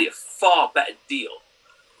is probably a far better deal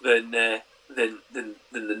than the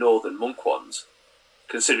Northern Monk ones,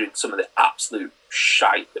 considering some of the absolute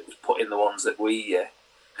shite that was put in the ones that we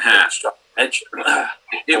Edge.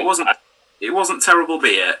 It wasn't terrible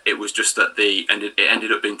beer. It was just that it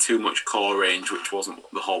ended up being too much core range, which wasn't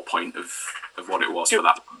the whole point of what it was for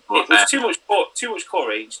that. But, it was too much core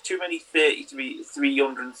range, too many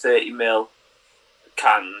 330 ml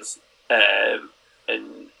cans, and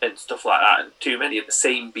stuff like that, and too many of the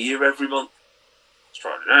same beer every month.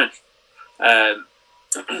 Extraordinary.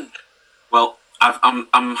 Well,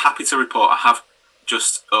 I'm happy to report I have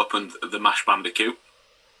just opened the Mash Bandicoot.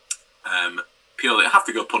 Purely, I have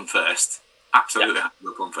to go pun first. Absolutely have to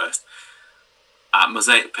go pun first.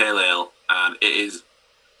 Mosaic Pale Ale, and it is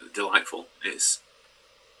delightful. It's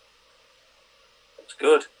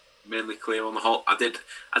good. Mainly clear on the whole. I did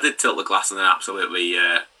tilt the glass and then absolutely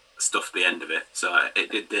stuffed the end of it, so it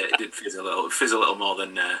did fizz a little more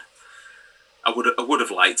than I would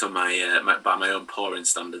have liked on my by my own pouring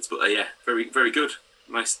standards. But yeah, very very good.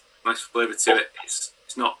 Nice flavour to it. It's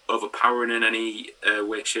not overpowering in any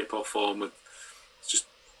way, shape or form. It's just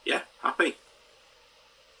happy.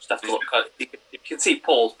 Just have to look at it. You can see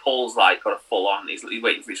Paul's like got a full on. He's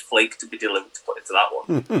waiting for his flake to be delivered to put into that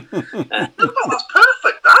one. That's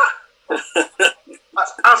perfect.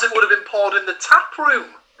 That's as it would have been poured in the tap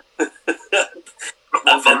room. And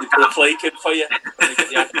then they put a flake in for you.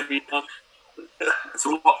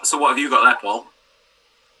 So what have you got there, Paul?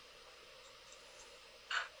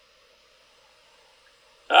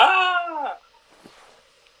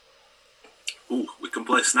 Ooh, we can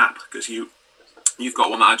play Snap because you've got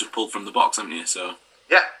one that I just pulled from the box, haven't you? So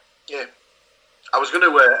yeah. I was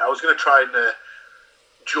gonna try and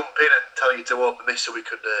jump in and tell you to open this so we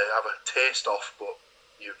could have a taste off, but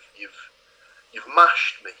you've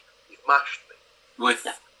mashed me. Well,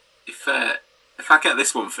 if I get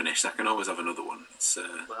this one finished, I can always have another one. It's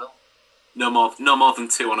no more than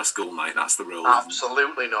 2 on a school night. That's the rule.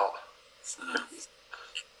 Absolutely not. So.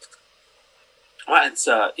 Right, and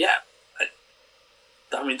so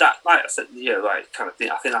I mean that, like I said, like kind of thing.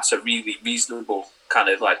 I think that's a really reasonable kind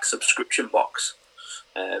of like subscription box.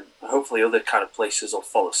 Hopefully, other kind of places will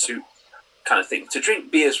follow suit, kind of thing. To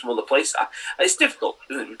drink beers from other places, it's difficult,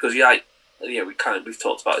 isn't it? Because we've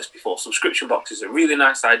talked about this before. Subscription boxes are a really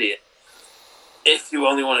nice idea if you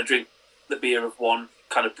only want to drink the beer of one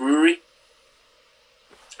kind of brewery,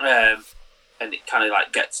 and it kind of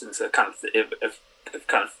like gets into kind of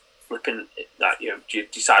kind of flipping that you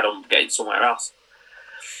decide on getting somewhere else.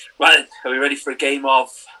 Right, are we ready for a game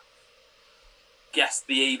of guess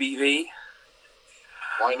the ABV?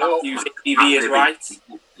 Why not? Use ABV is right.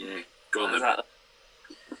 Yeah, go on then. Right.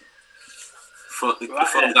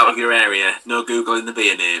 Find out of your area. No Googling the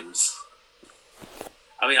beer names.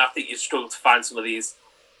 I mean, I think you struggle to find some of these.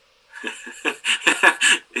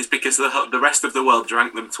 It's because the rest of the world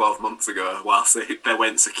drank them 12 months ago whilst they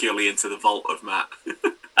went securely into the vault of Matt.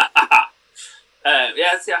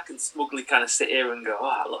 See, I can smugly kind of sit here and go,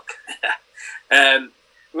 look.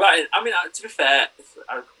 Right, I mean, to be fair,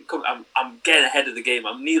 I'm getting ahead of the game.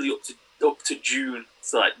 I'm nearly up to June,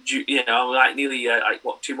 so like I'm like nearly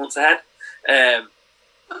 2 months ahead. Right,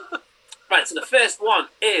 so the first one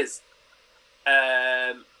is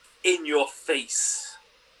In Your Face.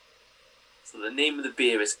 So the name of the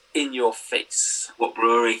beer is In Your Face. What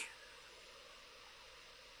brewery?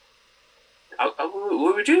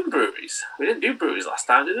 Were we doing breweries? We didn't do breweries last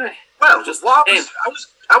time, did we? Well,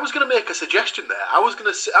 I was going to make a suggestion there. I was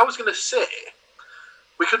going to say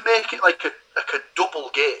we could make it like a double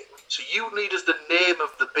game. So you need us the name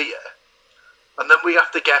of the beer, and then we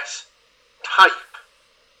have to guess type,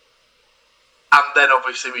 and then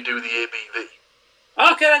obviously we do the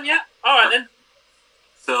ABV. Okay, then all right then.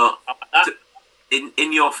 So,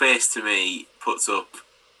 in Your Face to me puts up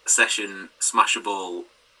session smashable.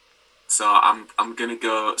 So I'm gonna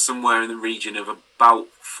go somewhere in the region of about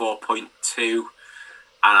 4.2, and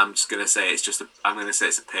I'm just gonna say it's a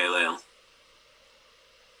pale ale.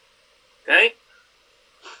 Okay.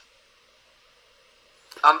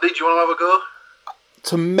 Andy, do you want to have a go?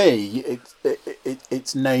 To me,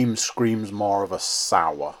 its name screams more of a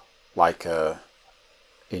sour, like a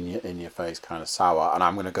in your face kind of sour, and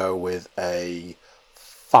I'm going to go with a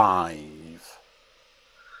 5.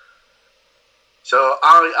 So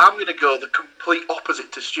I'm going to go the complete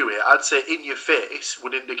opposite to Stuart. I'd say In Your Face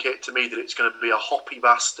would indicate to me that it's going to be a hoppy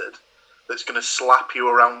bastard that's going to slap you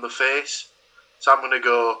around the face. So I'm going to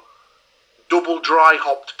go double dry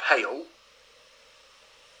hopped pale,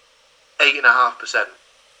 8.5%.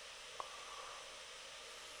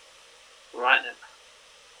 Right then.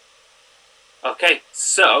 Okay,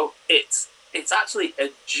 so it's actually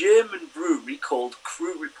a German brewery called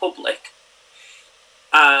Crew Republic,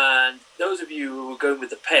 and those of you who are going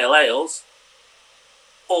with the pale ales,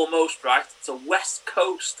 almost right. It's a West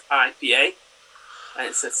Coast IPA, and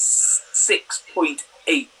it's a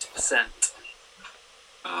 6.8%.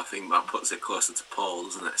 I think that puts it closer to Paul,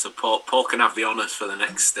 doesn't it? So Paul can have the honours for the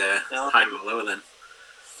next high or lower then.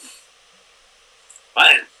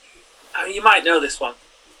 Right. I mean, you might know this one.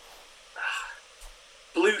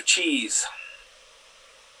 Blue cheese.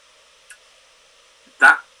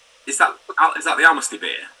 Is that the Almasty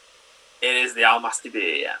beer? It is the Almasty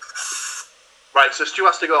beer, yeah. Right, so Stu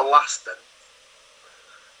has to go last then.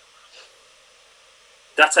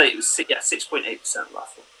 That's how it was. 6.8%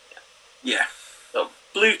 last one. Yeah. So,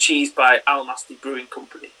 Blue Cheese by Almasty Brewing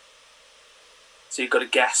Company. So you've got to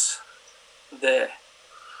guess the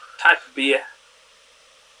type of beer.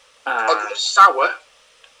 I'll go sour.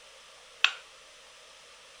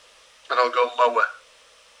 And I'll go lower.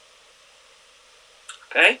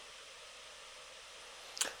 Okay.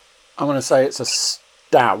 I'm going to say it's a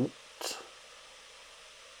stout.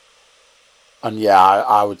 And yeah,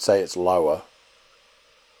 I would say it's lower.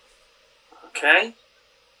 Okay.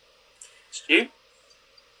 Stu?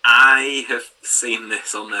 I have seen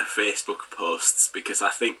this on their Facebook posts because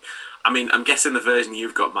I'm guessing the version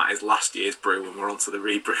you've got, Matt, is last year's brew and we're on to the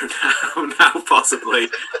rebrew now possibly.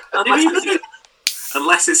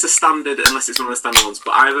 Unless it's one of the standard ones.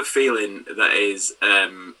 But I have a feeling that is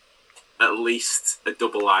at least a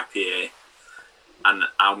double IPA. And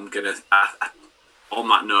I'm going to, on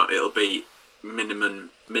that note, it'll be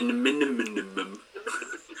minimum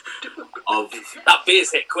of... That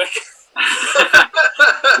beer's hit quick.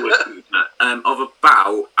 Of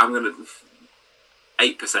about, I'm going to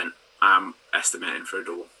 8%. I'm estimating for a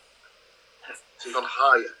double. So you've gone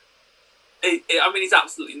higher. He's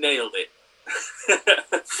absolutely nailed it.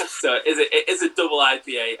 So it is a double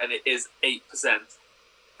IPA and it is 8%.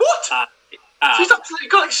 What? So he's absolutely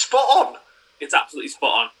got it spot on. It's absolutely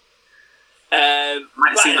spot on. Might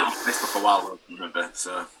have seen that on Facebook a while ago, remember?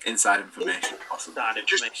 So inside information, possibly.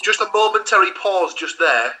 Just a momentary pause just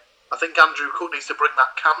there. I think Andrew Cook needs to bring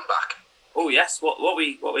that can back. Oh yes, what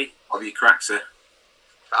we? What have you cracked, sir?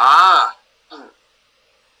 Ah,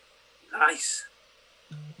 nice.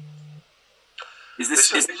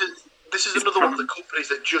 This is another one of the companies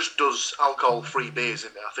that just does alcohol-free beers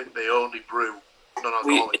in there. I think they only brew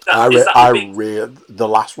non-alcoholic. The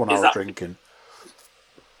last one I was drinking.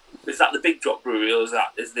 Is that the Big Drop Brewery, or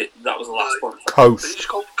that was the last one? Coast. Is it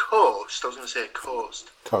called Coast? I was going to say Coast.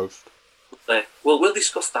 Coast. We'll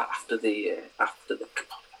discuss that after the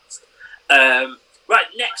podcast. Right,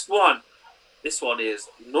 next one. This one is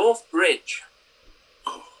North Bridge.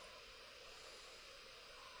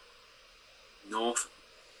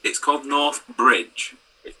 It's called North Bridge.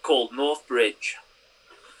 It's called North Bridge.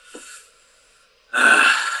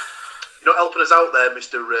 You're not helping us out there,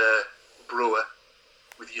 Mr. Brewer,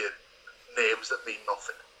 with your names that mean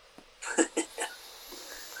nothing.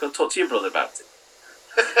 Go and talk to your brother about it.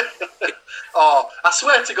 Oh, I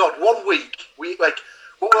swear to God, 1 week what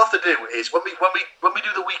we'll have to do is when we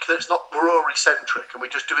do the week that's not brewery centric and we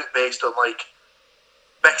just do it based on like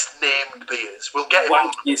best named beers, we'll get him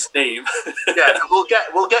on. His name. Yeah,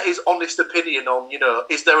 we'll get his honest opinion on,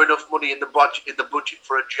 is there enough money in the budget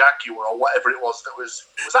for a Jaguar or whatever it was that was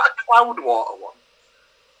that a Cloudwater one?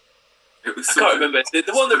 It was I can't remember.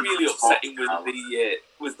 The one that really upset him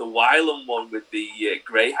was the Wylam one with the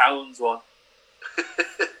Greyhounds one.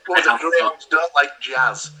 What was it? Greyhounds don't like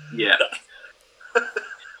jazz. Yeah.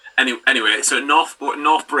 Anyway, so North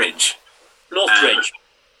Bridge. North Bridge.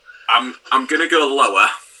 I'm gonna go lower.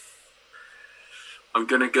 I'm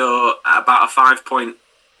gonna go at about a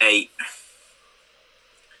 5.8,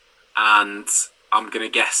 and I'm gonna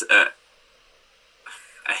guess at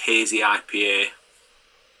a hazy IPA.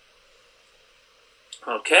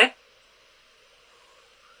 Okay.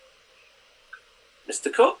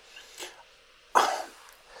 Mr. Cook?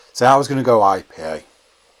 So I was going to go IPA.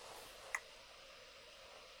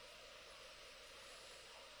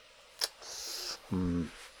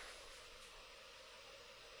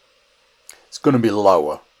 It's going to be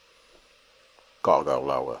lower. Gotta go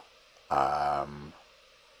lower.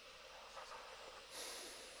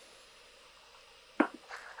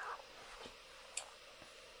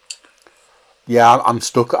 Yeah, I'm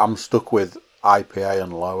stuck with IPA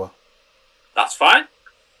and lower. That's fine.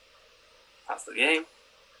 That's the game.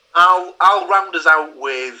 I'll round us out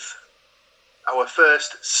with our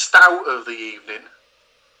first stout of the evening,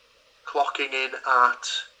 clocking in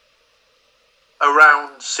at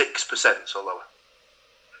around 6%, so lower.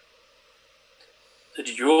 So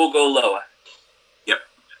did you all go lower? Yep.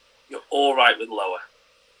 You're all right with lower.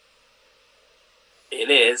 It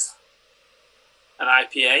is an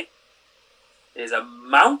IPA. It is a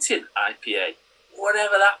mountain IPA.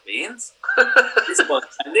 whatever that means.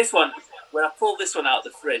 This one, when I pulled this one out of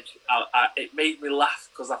the fridge, it made me laugh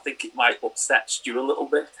because I think it might upset Stu a little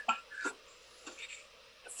bit.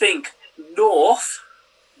 Think North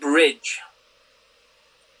Bridge.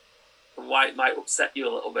 And why it might upset you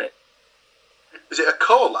a little bit. Is it a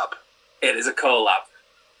collab? It is a collab.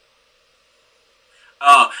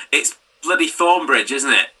 Oh, it's bloody Thornbridge,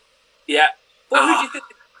 isn't it? Yeah. Well,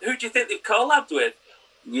 who do you think they've collabed with?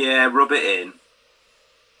 Yeah, rub it in.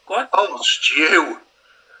 Go on. Oh, Stu.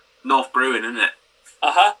 North Brewing, isn't it?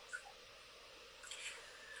 Uh-huh.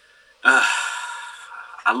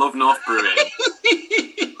 I love North Brewing.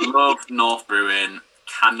 Love North Brewing.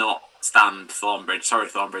 Cannot stand Thornbridge. Sorry,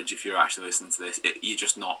 Thornbridge, if you're actually listening to this. You're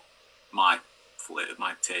just not my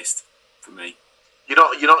taste for me. You're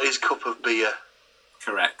not his cup of beer.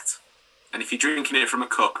 Correct. And if you're drinking it from a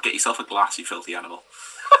cup, get yourself a glass, you filthy animal.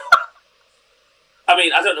 I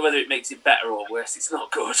mean, I don't know whether it makes it better or worse. It's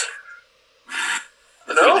not good.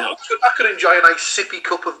 No, I could enjoy a nice sippy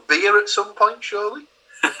cup of beer at some point, surely.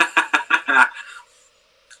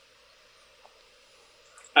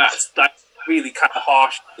 That's really kind of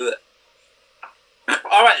harsh.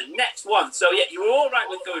 All right, next one. So, yeah, you were all right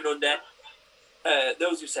with going under.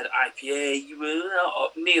 Those who said IPA, you were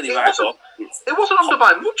nearly right. It wasn't under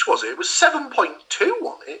by much, was it? It was 7.2,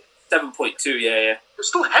 wasn't it? 7.2, yeah. It was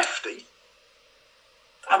still hefty.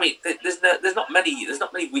 I mean, there's not many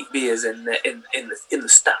weak beers in the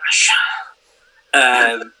stash.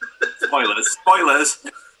 Spoilers.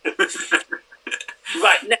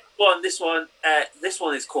 Right, next one. This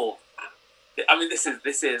one is called. I mean, this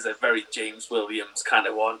is a very James Williams kind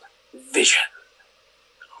of one. Vision.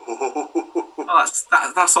 Well,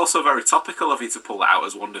 that's also very topical of you to pull that out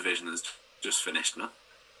as One Division has just finished, no?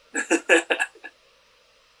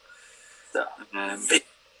 So,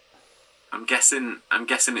 I'm guessing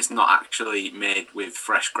it's not actually made with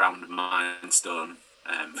fresh ground Mindstone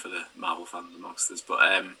for the Marvel fans amongst us.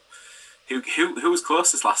 But who was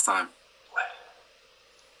closest last time?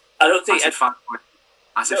 I don't think I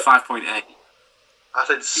said 5.8. I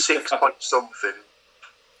said 6 point something.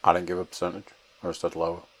 I didn't give a percentage. I just said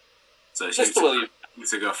lower. So it's Just you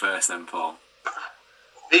to go first then, Paul.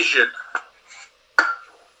 Vision.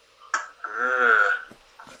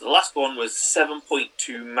 The last one was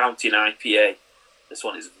 7.2 Mountain IPA. This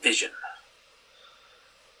one is Vision.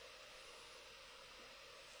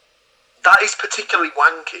 That is particularly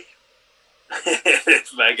wanky.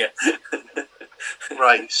 It's mega.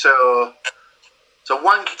 Right, so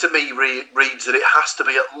wanky to me reads that it has to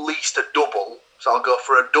be at least a double. So I'll go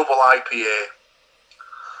for a double IPA.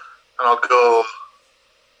 And I'll go...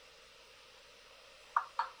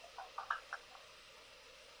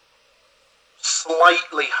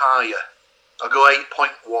 slightly higher. I'll go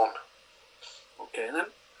 8.1. Okay then.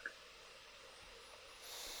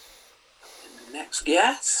 And the next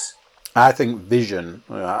guess. I think Vision.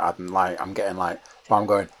 I'm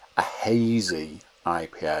going a hazy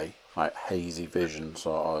IPA, like hazy Vision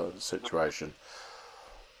sort of situation.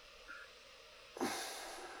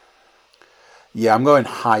 Yeah, I'm going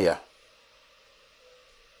higher.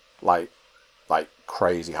 Like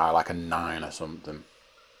crazy high, like a 9 or something.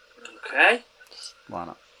 Okay. Why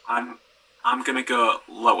not? I'm gonna go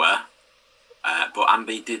lower, but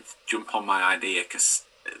Andy did jump on my idea because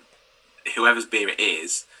whoever's beer it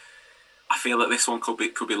is, I feel that this one could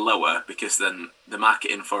be lower because then the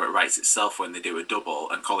marketing for it writes itself when they do a double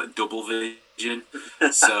and call it Double Vision.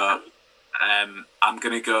 So I'm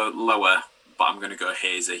gonna go lower, but I'm gonna go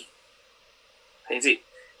hazy. Hazy.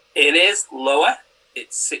 It is lower.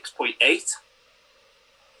 It's 6.8.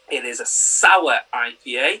 It is a sour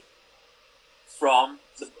IPA from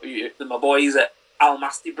my boys at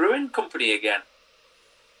Almasty Brewing Company again.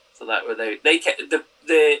 So that were they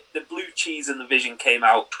the blue cheese and the Vision came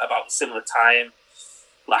out about a similar time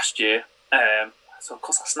last year. So of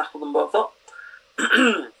course I snackled them both up.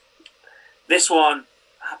 This one,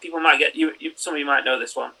 people might get you. Some of you might know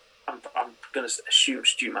this one. I'm going to assume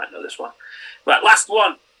Stu might know this one. Right, last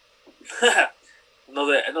one.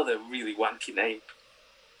 another really wanky name.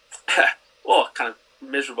 Oh, kind of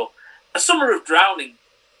miserable. A Summer of Drowning.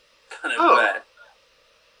 Kind of.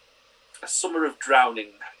 A Summer of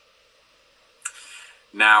Drowning.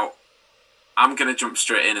 Now, I'm going to jump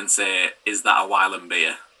straight in and say, is that a Wylam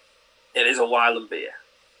beer? It is a Wylam beer.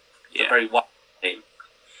 It's a very wild name.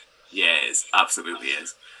 Yeah, it is. Absolutely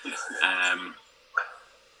is.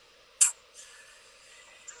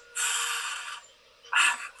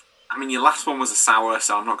 I mean, your last one was a sour,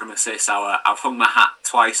 so I'm not going to say sour. I've hung my hat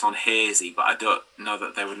twice on hazy, but I don't know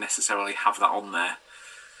that they would necessarily have that on there.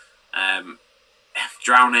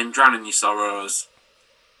 Drowning your sorrows.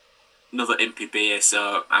 another Impy beer,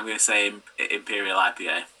 so I'm going to say Imperial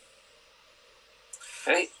IPA.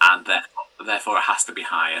 Okay. And therefore it has to be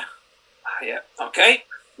higher. Yeah. Okay.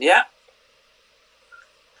 Yeah.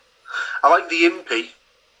 I like the Impy.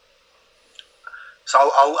 So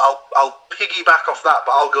I'll piggyback off that,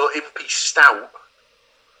 but I'll go Impy Stout.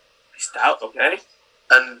 Stout. Okay.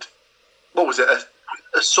 And what was it?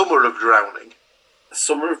 A Summer of Drowning. The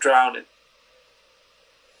Summer of Drowning.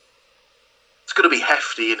 It's going to be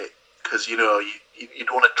hefty, isn't it? Because you don't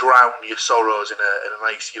want to drown your sorrows in a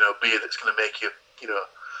nice beer that's going to make you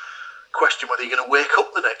question whether you're going to wake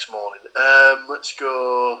up the next morning. Let's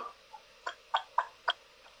go.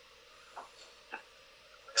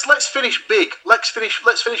 Let's finish big. Let's finish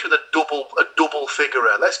with a double figure.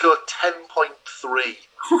 Let's go 10.3.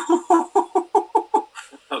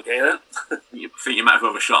 Okay then. I think you might have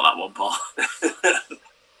overshot that one, Paul.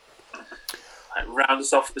 Right, round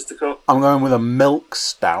us off, Mr. Cook. I'm going with a milk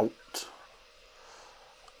stout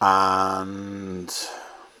and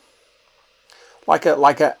like a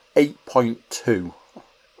 8.2.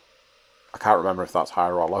 I can't remember if that's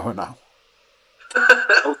higher or lower now.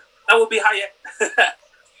 That would be higher.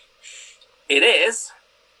 It is.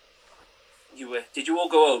 Did you all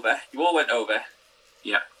go over? You all went over.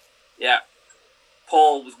 Yeah. Yeah.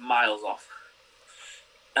 Paul was miles off.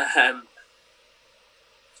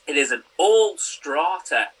 It is an all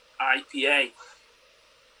strata IPA.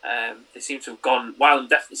 They seem to have gone. Wylam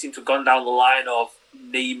definitely seem to have gone down the line of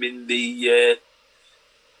naming the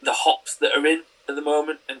hops that are in at the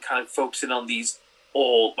moment and kind of focusing on these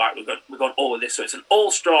all. Right, we've gone all of this. So it's an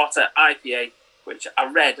all strata IPA, which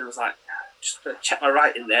I read and was like, just going to check my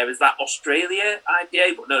writing there. Is that Australia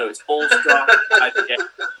IPA? But no, it's all strata IPA.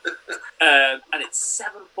 And it's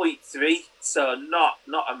 7.3, so not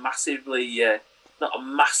a massively not a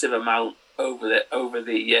massive amount over the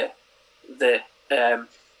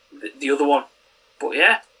other one. But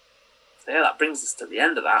yeah, that brings us to the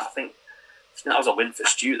end of that. I think that was a win for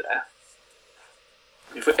Stu there.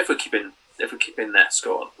 If we're keeping their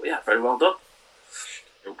score, well, yeah, very well done.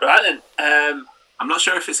 Right then. I'm not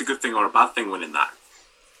sure if it's a good thing or a bad thing winning that.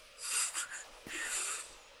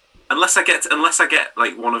 Unless I get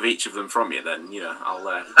like one of each of them from you, then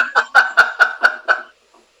I'll.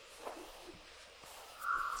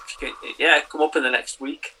 Yeah, come up in the next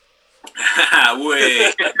week.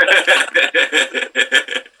 Wait.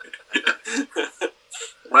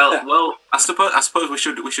 Well, I suppose we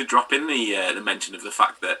should drop in the mention of the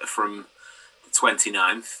fact that from the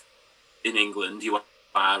 29th in England you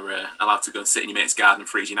are allowed to go and sit in your mate's garden and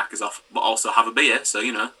freeze your knackers off, but also have a beer. So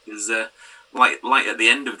there's light at the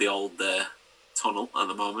end of the old tunnel at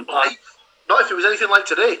the moment. Not if it was anything like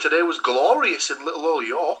today. Today was glorious in little old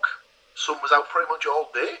York. Sun was out pretty much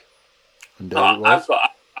all day.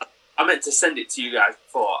 I meant to send it to you guys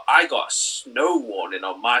before. I got a snow warning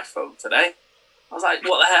on my phone today. I was like,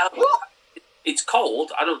 what the hell? What? It's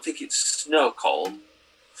cold. I don't think it's snow cold.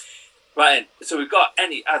 Right, so we've got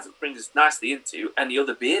as it brings us nicely into any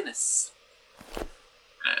other beerness.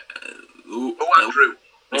 Andrew.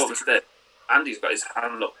 Andy's got his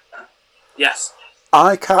hand up. Yes.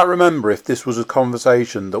 I can't remember if this was a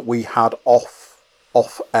conversation that we had off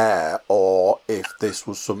air or if this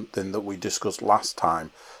was something that we discussed last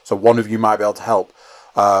time. So one of you might be able to help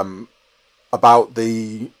about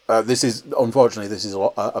the. This is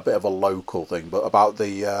a bit of a local thing, but about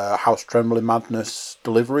the House Trembling Madness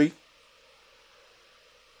delivery.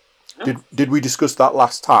 Oh. Did we discuss that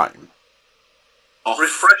last time?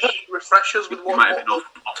 Refresh us with what the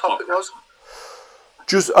topic was.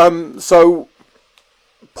 Just so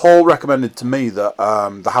Paul recommended to me that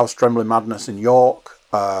the House Trembling Madness in York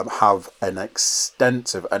have an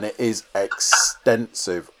extensive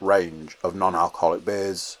range of non-alcoholic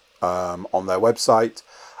beers on their website,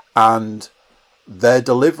 and their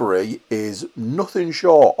delivery is nothing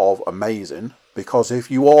short of amazing, because if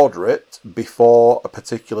you order it before a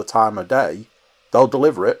particular time of day, they'll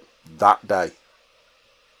deliver it that day.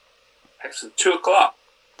 Excellent. 2:00.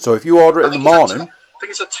 So if you order it in the morning... I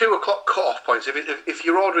think it's a 2 o'clock cut-off point. So if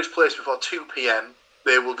your order is placed before 2 p.m,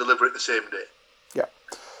 they will deliver it the same day. Yeah.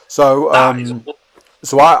 So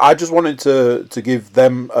I just wanted to give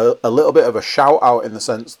them a little bit of a shout out in the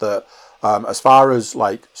sense that as far as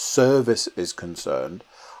like service is concerned,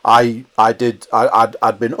 I'd been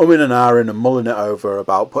umming and ahhing and mulling it over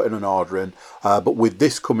about putting an order in, but with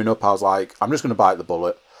this coming up, I was like, I'm just going to bite the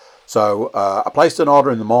bullet. So I placed an order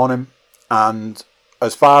in the morning, and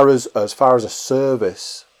as far as a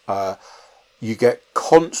service, you get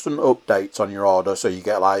constant updates on your order. So you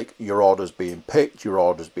get like your orders being picked, your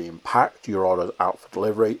orders being packed, your orders out for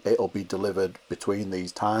delivery. It'll be delivered between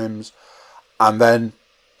these times, and then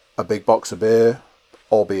a big box of beer,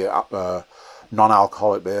 albeit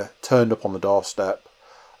non-alcoholic beer, turned up on the doorstep,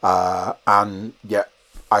 and yet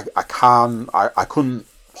I couldn't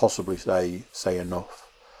possibly say enough.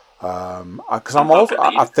 Because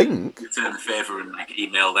I think return the favour and like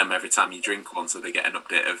email them every time you drink one, so they get an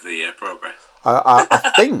update of the progress.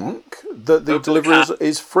 I think that the delivery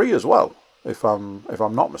is free as well. If I'm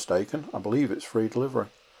not mistaken, I believe it's free delivery.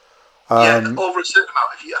 Over a certain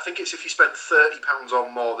amount. I think it's if you spend £30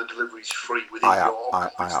 or more, the delivery's free within York. I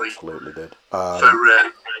absolutely did. For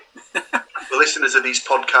the listeners of these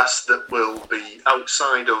podcasts that will be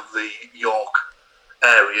outside of the York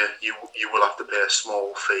area, you will have to pay a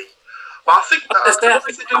small fee. But I think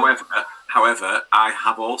that, however, I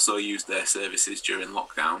have also used their services during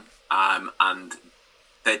lockdown, and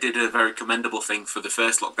they did a very commendable thing for the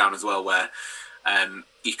first lockdown as well, where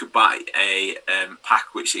you could buy a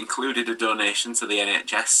pack which included a donation to the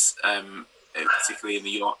NHS, particularly in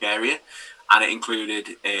the York area, and it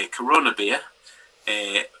included a Corona beer,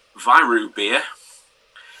 a Viru beer,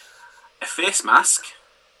 a face mask,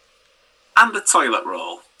 and a toilet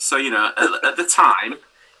roll. So, at the time,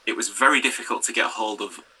 it was very difficult to get hold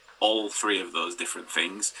of all three of those different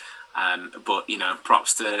things. But,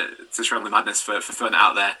 props to Strongly Madness for throwing it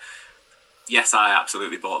out there. Yes, I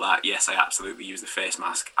absolutely bought that. Yes, I absolutely used the face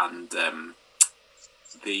mask. And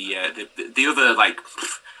the other,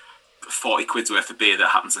 40 quid's worth of beer that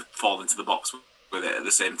happened to fall into the box with it at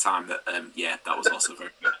the same time, that was also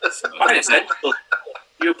very good. So,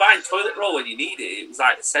 you were buying toilet roll when you needed it. It was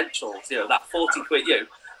like essential. That 40 quid.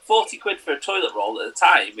 40 quid for a toilet roll at the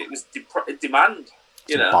time. It was demand.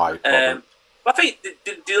 I think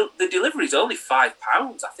the delivery is only £5. I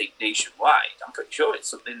think nationwide. I'm pretty sure it's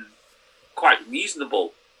something quite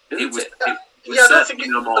reasonable. I don't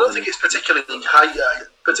think it's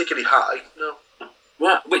particularly high. No.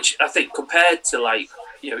 Well, which I think compared to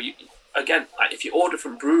if you order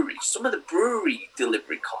from breweries, some of the brewery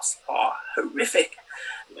delivery costs are horrific.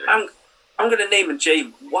 I'm going to name and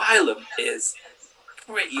shame. Wylam is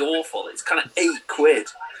pretty awful. It's kind of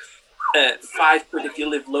 £8. 5 quid if you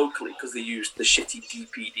live locally, because they use the shitty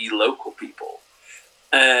DPD local people.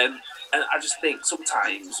 And I just think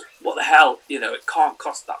sometimes, what the hell, it can't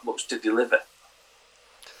cost that much to deliver.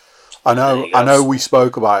 I know we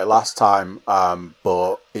spoke about it last time,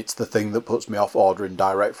 but it's the thing that puts me off ordering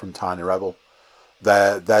direct from Tiny Rebel.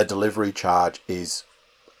 Their delivery charge is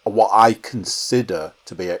what I consider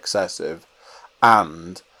to be excessive,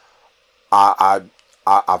 and I've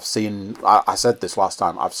seen. I said this last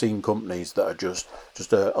time. I've seen companies that are just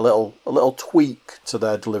a little tweak to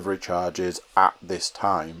their delivery charges at this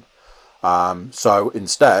time. So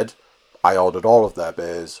instead, I ordered all of their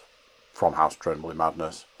beers from House Trembly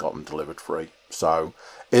Madness, got them delivered free. So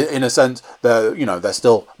in a sense, they're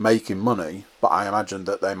still making money, but I imagine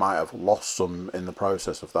that they might have lost some in the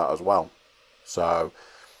process of that as well. So,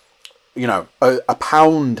 a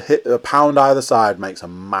pound either side makes a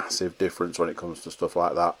massive difference when it comes to stuff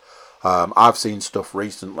like that. I've seen stuff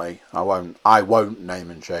recently. I won't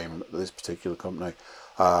name and shame this particular company,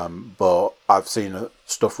 but I've seen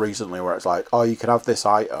stuff recently where it's like, oh, you can have this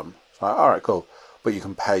item. It's like, all right, cool, but you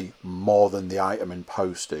can pay more than the item in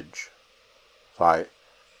postage. It's like,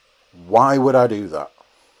 why would I do that?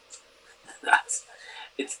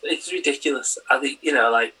 It's ridiculous. I think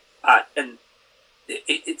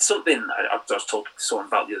it's something I was talking to someone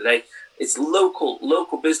about the other day. It's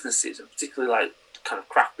local businesses, and particularly like kind of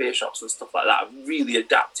craft beer shops and stuff like that, have really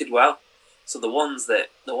adapted well. So the ones that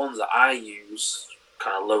I use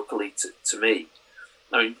kind of locally to me,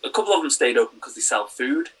 I mean, a couple of them stayed open because they sell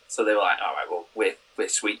food. So they were like, all right, well, we're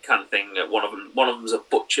sweet kind of thing. One of them's a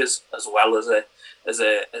butcher's as well as a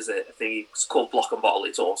thing. It's called Block and Bottle.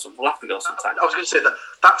 It's awesome. We'll have to go sometime. I was going to say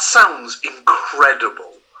that sounds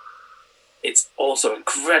incredible. It's also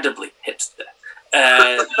incredibly hipster.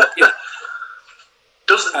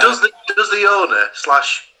 Does the owner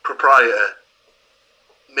 / proprietor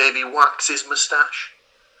maybe wax his moustache?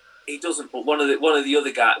 He doesn't, but one of the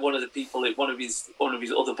other guy, one of his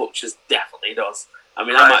other butchers definitely does. I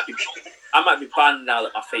mean, right. I might be banned now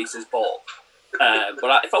that my face is bald,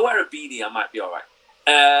 but if I wear a beanie, I might be all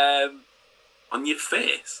right. On your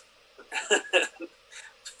face,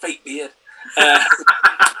 fake beard.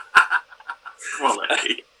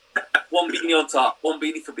 Quality. One beanie on top, one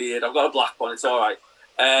beanie for beard. I've got a black one. It's all right.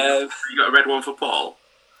 You got a red one for Paul.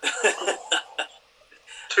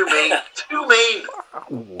 Too mean.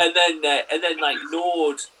 And then like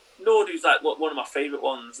Nord, who's like one of my favourite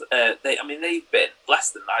ones. They've been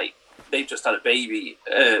less than they've just had a baby,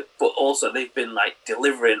 but also they've been like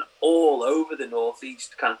delivering all over the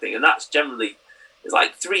northeast kind of thing, and that's generally it's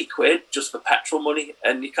like £3 just for petrol money,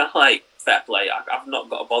 and you kind of like, fair play. I've not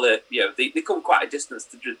got to bother. They come quite a distance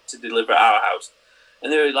to deliver at our house,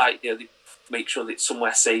 and they're like, they make sure that it's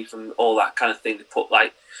somewhere safe and all that kind of thing. They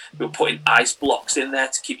were putting ice blocks in there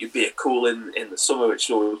to keep your beer cool in the summer, which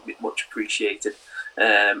is always much appreciated,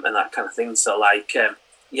 and that kind of thing. So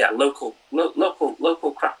local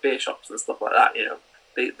craft beer shops and stuff like that.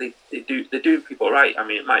 They do people right. I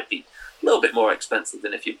mean, it might be a little bit more expensive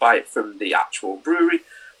than if you buy it from the actual brewery,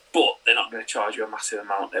 but they're not going to charge you a massive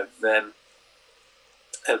amount of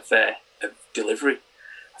delivery.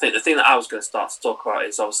 I think the thing that I was going to start to talk about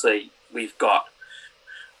is obviously we're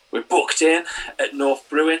booked in at North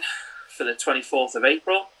Brewing for the 24th of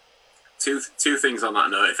April. Two things on that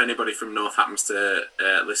note. If anybody from North happens to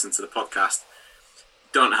listen to the podcast,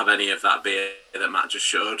 don't have any of that beer that Matt just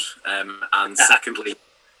showed. And secondly,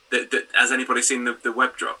 has anybody seen the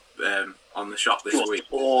web drop on the shop this week?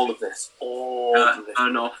 All of this.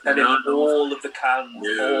 No. All of the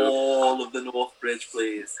cans, all of the North Bridge,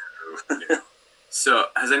 please. So,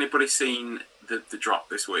 has anybody seen the drop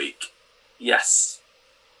this week? Yes.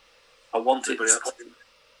 I want it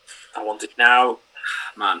now.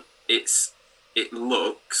 Man, it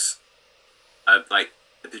looks like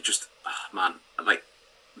they just like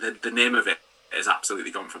the name of it has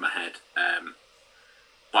absolutely gone from my head.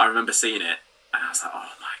 But I remember seeing it and I was like,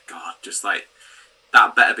 oh my god, just like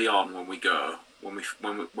that better be on when we go, when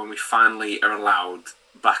we finally are allowed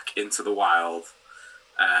back into the wild.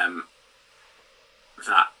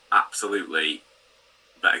 That absolutely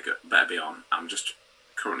better be on. I'm just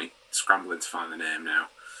currently scrambling to find the name now.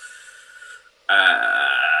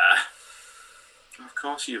 Of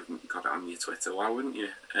course you've got it on your Twitter, why wouldn't you?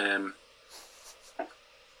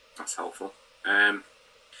 That's helpful.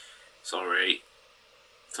 Sorry.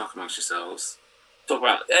 Talk amongst yourselves. Talk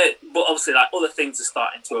about but obviously like other things are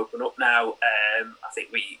starting to open up now. I think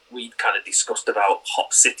we kind of discussed about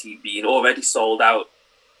Hop City being already sold out,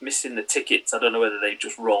 missing the tickets. I don't know whether they've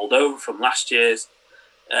just rolled over from last year's.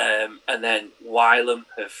 And then Wylam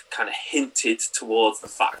have kind of hinted towards the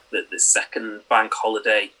fact that the second bank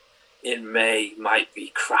holiday in May might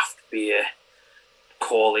be craft beer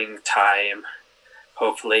calling time.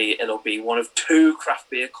 Hopefully it'll be one of 2 craft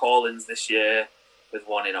beer call-ins this year, with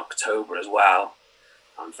one in October as well.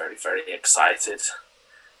 I'm very, very excited.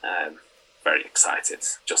 Very excited.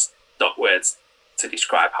 Just not words to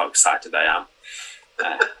describe how excited I am.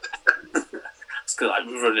 It's because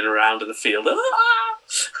I'm running around in the field.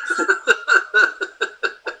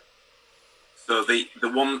 So the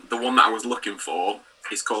one that I was looking for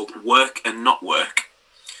is called Work and Not Work.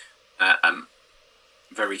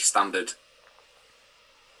 Very standard,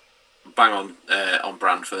 bang on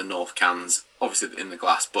brand for the North cans, obviously in the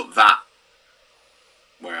glass. But that,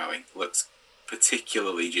 where are we? Looks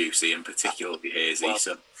particularly juicy and particularly hazy. Well,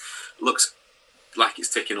 so looks like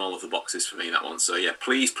it's ticking all of the boxes for me, that one. So yeah,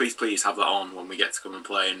 please have that on when we get to come and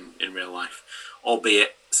play in real life,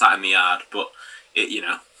 albeit sat in the yard. But it,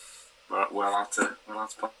 we're allowed to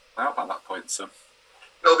play out by that point. So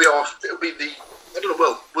it'll be the, I don't know.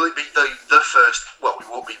 Well, will it be the first? Well, we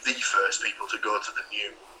won't be the first people to go to the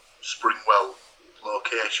new Springwell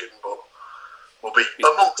location, but we'll be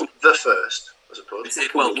amongst the first, I suppose.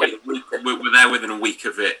 Well, we're there within a week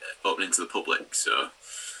of it opening to the public, so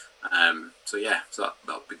yeah, so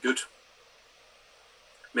that'll be good.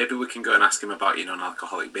 Maybe we can go and ask him about your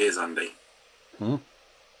non-alcoholic beers, Andy. Push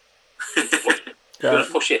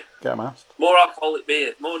it. Get him asked. More alcoholic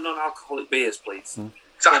beer, more non-alcoholic beers, please.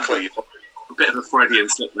 Exactly. A bit of a Freudian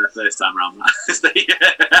slip there first time round.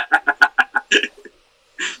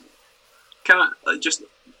 Can I just,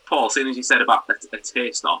 Paul, seeing as you said about a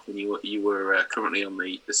taste off, and you were currently on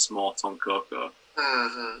the Smart on Cocoa.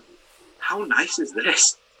 Mm-hmm. How nice is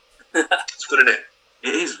this? It's good, isn't it?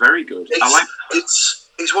 It is very good.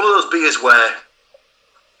 It's one of those beers where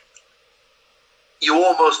you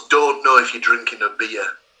almost don't know if you're drinking a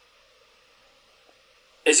beer.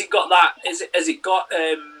 Has it got that? Has it got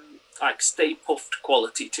like Stay Puffed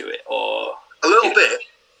quality to it, or a little bit?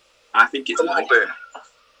 I think it's a little bit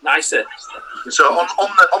nicer. So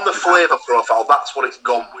on the flavour profile, that's what it's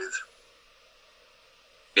gone with.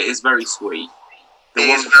 It is very sweet. It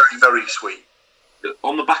is very, very sweet.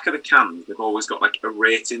 On the back of the cans, they've always got like a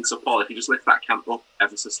rating. So, Paul, if you just lift that can up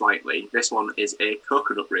ever so slightly, this one is a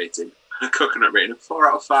coconut rating. A coconut rating of 4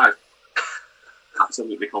 out of 5.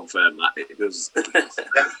 Absolutely confirm that it does. It's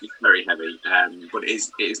very heavy, but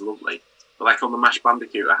it is lovely. But like on the Mashed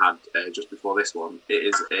Bandicoot I had just before this one,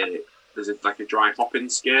 there's like a dry hopping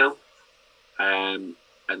scale, and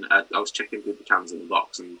I was checking through the cans in the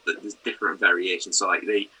box, and there's different variations. So like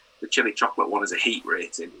the the chili chocolate one as a heat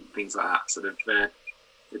rating, things like that. So they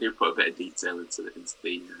do put a bit of detail into the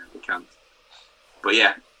cans. But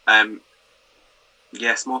yeah,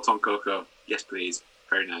 Small Town Cocoa, yes please,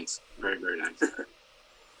 very nice, very very nice.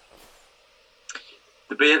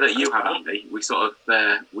 The beer that you had, Andy, we sort of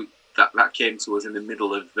that came to us in the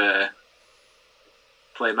middle of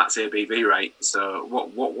playing Matt's ABV, right? So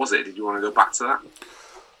what was it? Did you want to go back to that?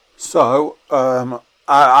 So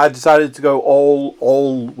I decided to go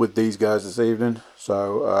all with these guys this evening.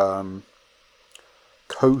 So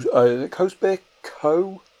Coast Beer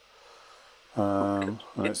Co. And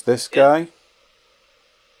it's this guy.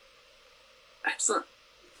 Excellent.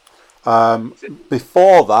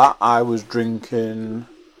 Before that, I was drinking.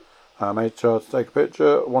 I made sure to take a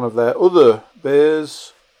picture. One of their other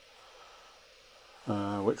beers,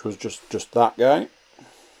 which was just that guy.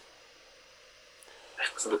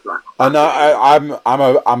 Excellent. And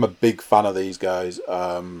I'm a big fan of these guys.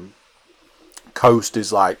 Coast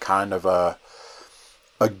is like kind of a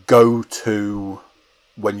go-to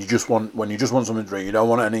when you just want something to drink. You don't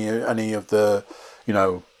want any of the,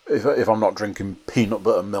 if I'm not drinking peanut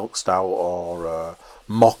butter milk stout or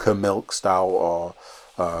mocha milk stout or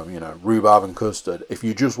rhubarb and custard. If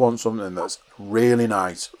you just want something that's really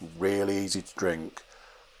nice, really easy to drink,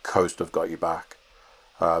 Coast have got your back.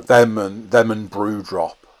 Them and Brew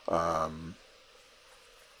Drop,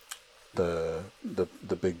 the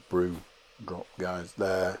big Brew Drop guys.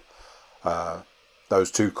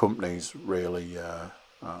 Those two companies really.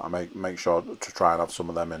 I make sure to try and have some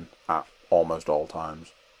of them in at almost all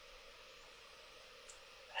times.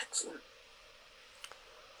 Excellent.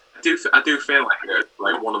 I do feel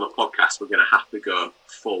like one of the podcasts we're going to have to go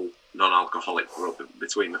full non-alcoholic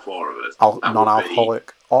between the four of us.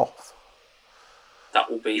 Non-alcoholic off.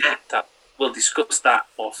 That will be that. We'll discuss that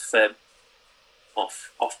off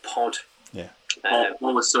pod. Yeah.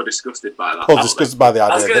 Paul was so disgusted by that. Paul disgusted by the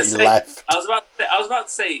idea that he left. I was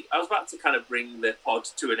about to kind of bring the pod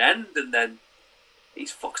to an end, and then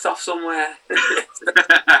he's fucked off somewhere.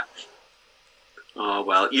 Oh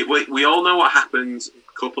well, we all know what happens.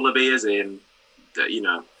 A couple of beers in,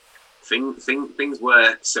 things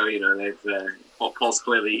work. So they've Paul's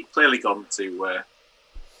clearly gone to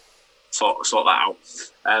sort that out.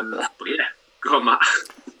 But yeah, go on, Matt.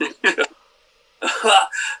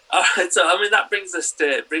 All right, so that brings us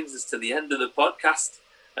to the end of the podcast,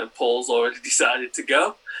 and Paul's already decided to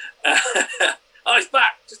go. Oh, he's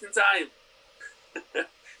back just in time.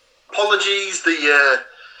 Apologies, the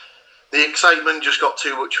excitement just got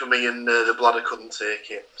too much for me, and the bladder couldn't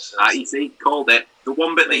take it. So. You see, called it. The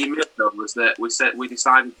one bit that you missed though was that we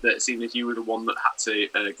decided that, seeing as you were the one that had to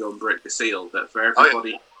go and break the seal, that for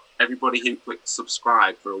everybody. Everybody who clicked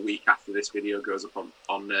subscribe for a week after this video goes up on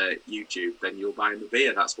YouTube, then you'll buy the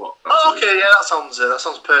beer. That's what. Okay, yeah, that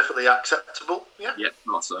sounds perfectly acceptable. Yeah. Yeah,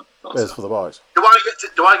 not so. Beers for the boys. Do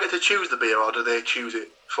I get to choose the beer, or do they choose it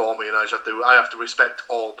for me, and I have to respect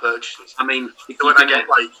all purchases? I mean, when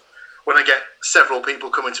I get several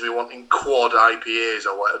people coming to me wanting quad IPAs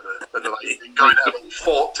or whatever, and they're like going to have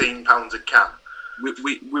 £14 a can.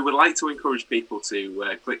 We would like to encourage people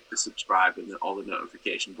to click the subscribe and all the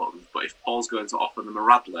notification buttons, but if Paul's going to offer them a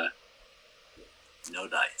Radler, no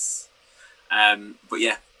dice. But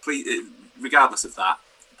yeah, please, regardless of that,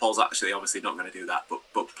 Paul's actually obviously not going to do that,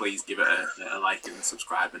 but please give it a like and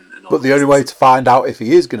subscribe. And all. But the only way to find out if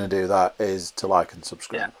he is going to do that is to like and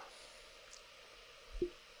subscribe. Yeah.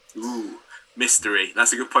 Ooh, mystery.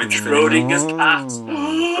 That's a good point. Schrodinger's cat.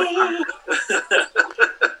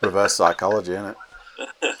 Reverse psychology, isn't it?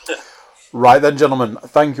 Right then, gentlemen,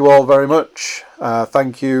 thank you all very much.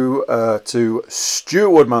 Thank you to Stuart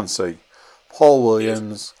Woodmansey, Paul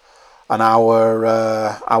Williams, and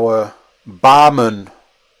our barman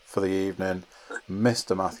for the evening,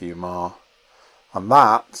 Mr. Matthew Marr. And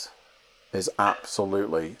that is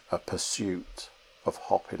absolutely a pursuit of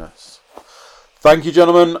hoppiness. Thank you,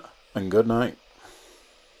 gentlemen, and good night.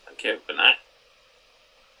 Thank you. Good night.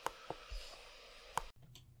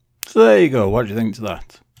 So there you go. What do you think to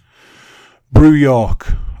that? Brew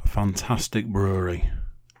York, a fantastic brewery.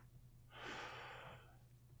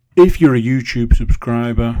 If you're a YouTube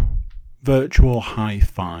subscriber, virtual high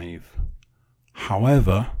five.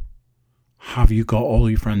 However, have you got all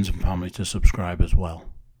your friends and family to subscribe as well?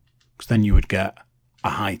 Because then you would get a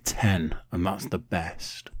high 10, and that's the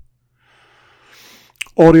best.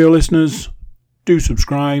 Audio listeners, do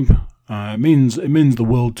subscribe. It means the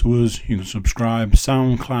world to us. You can subscribe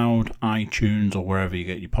SoundCloud, iTunes, or wherever you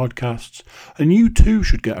get your podcasts. And you too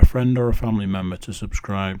should get a friend or a family member to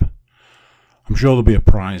subscribe. I'm sure there'll be a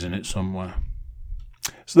prize in it somewhere.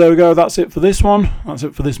 So there we go. That's it for this one. That's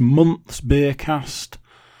it for this month's Beercast.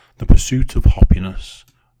 the pursuit of hoppiness.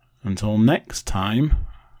 Until next time,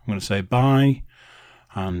 I'm going to say bye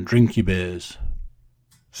and drink your beers.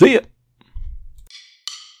 See ya!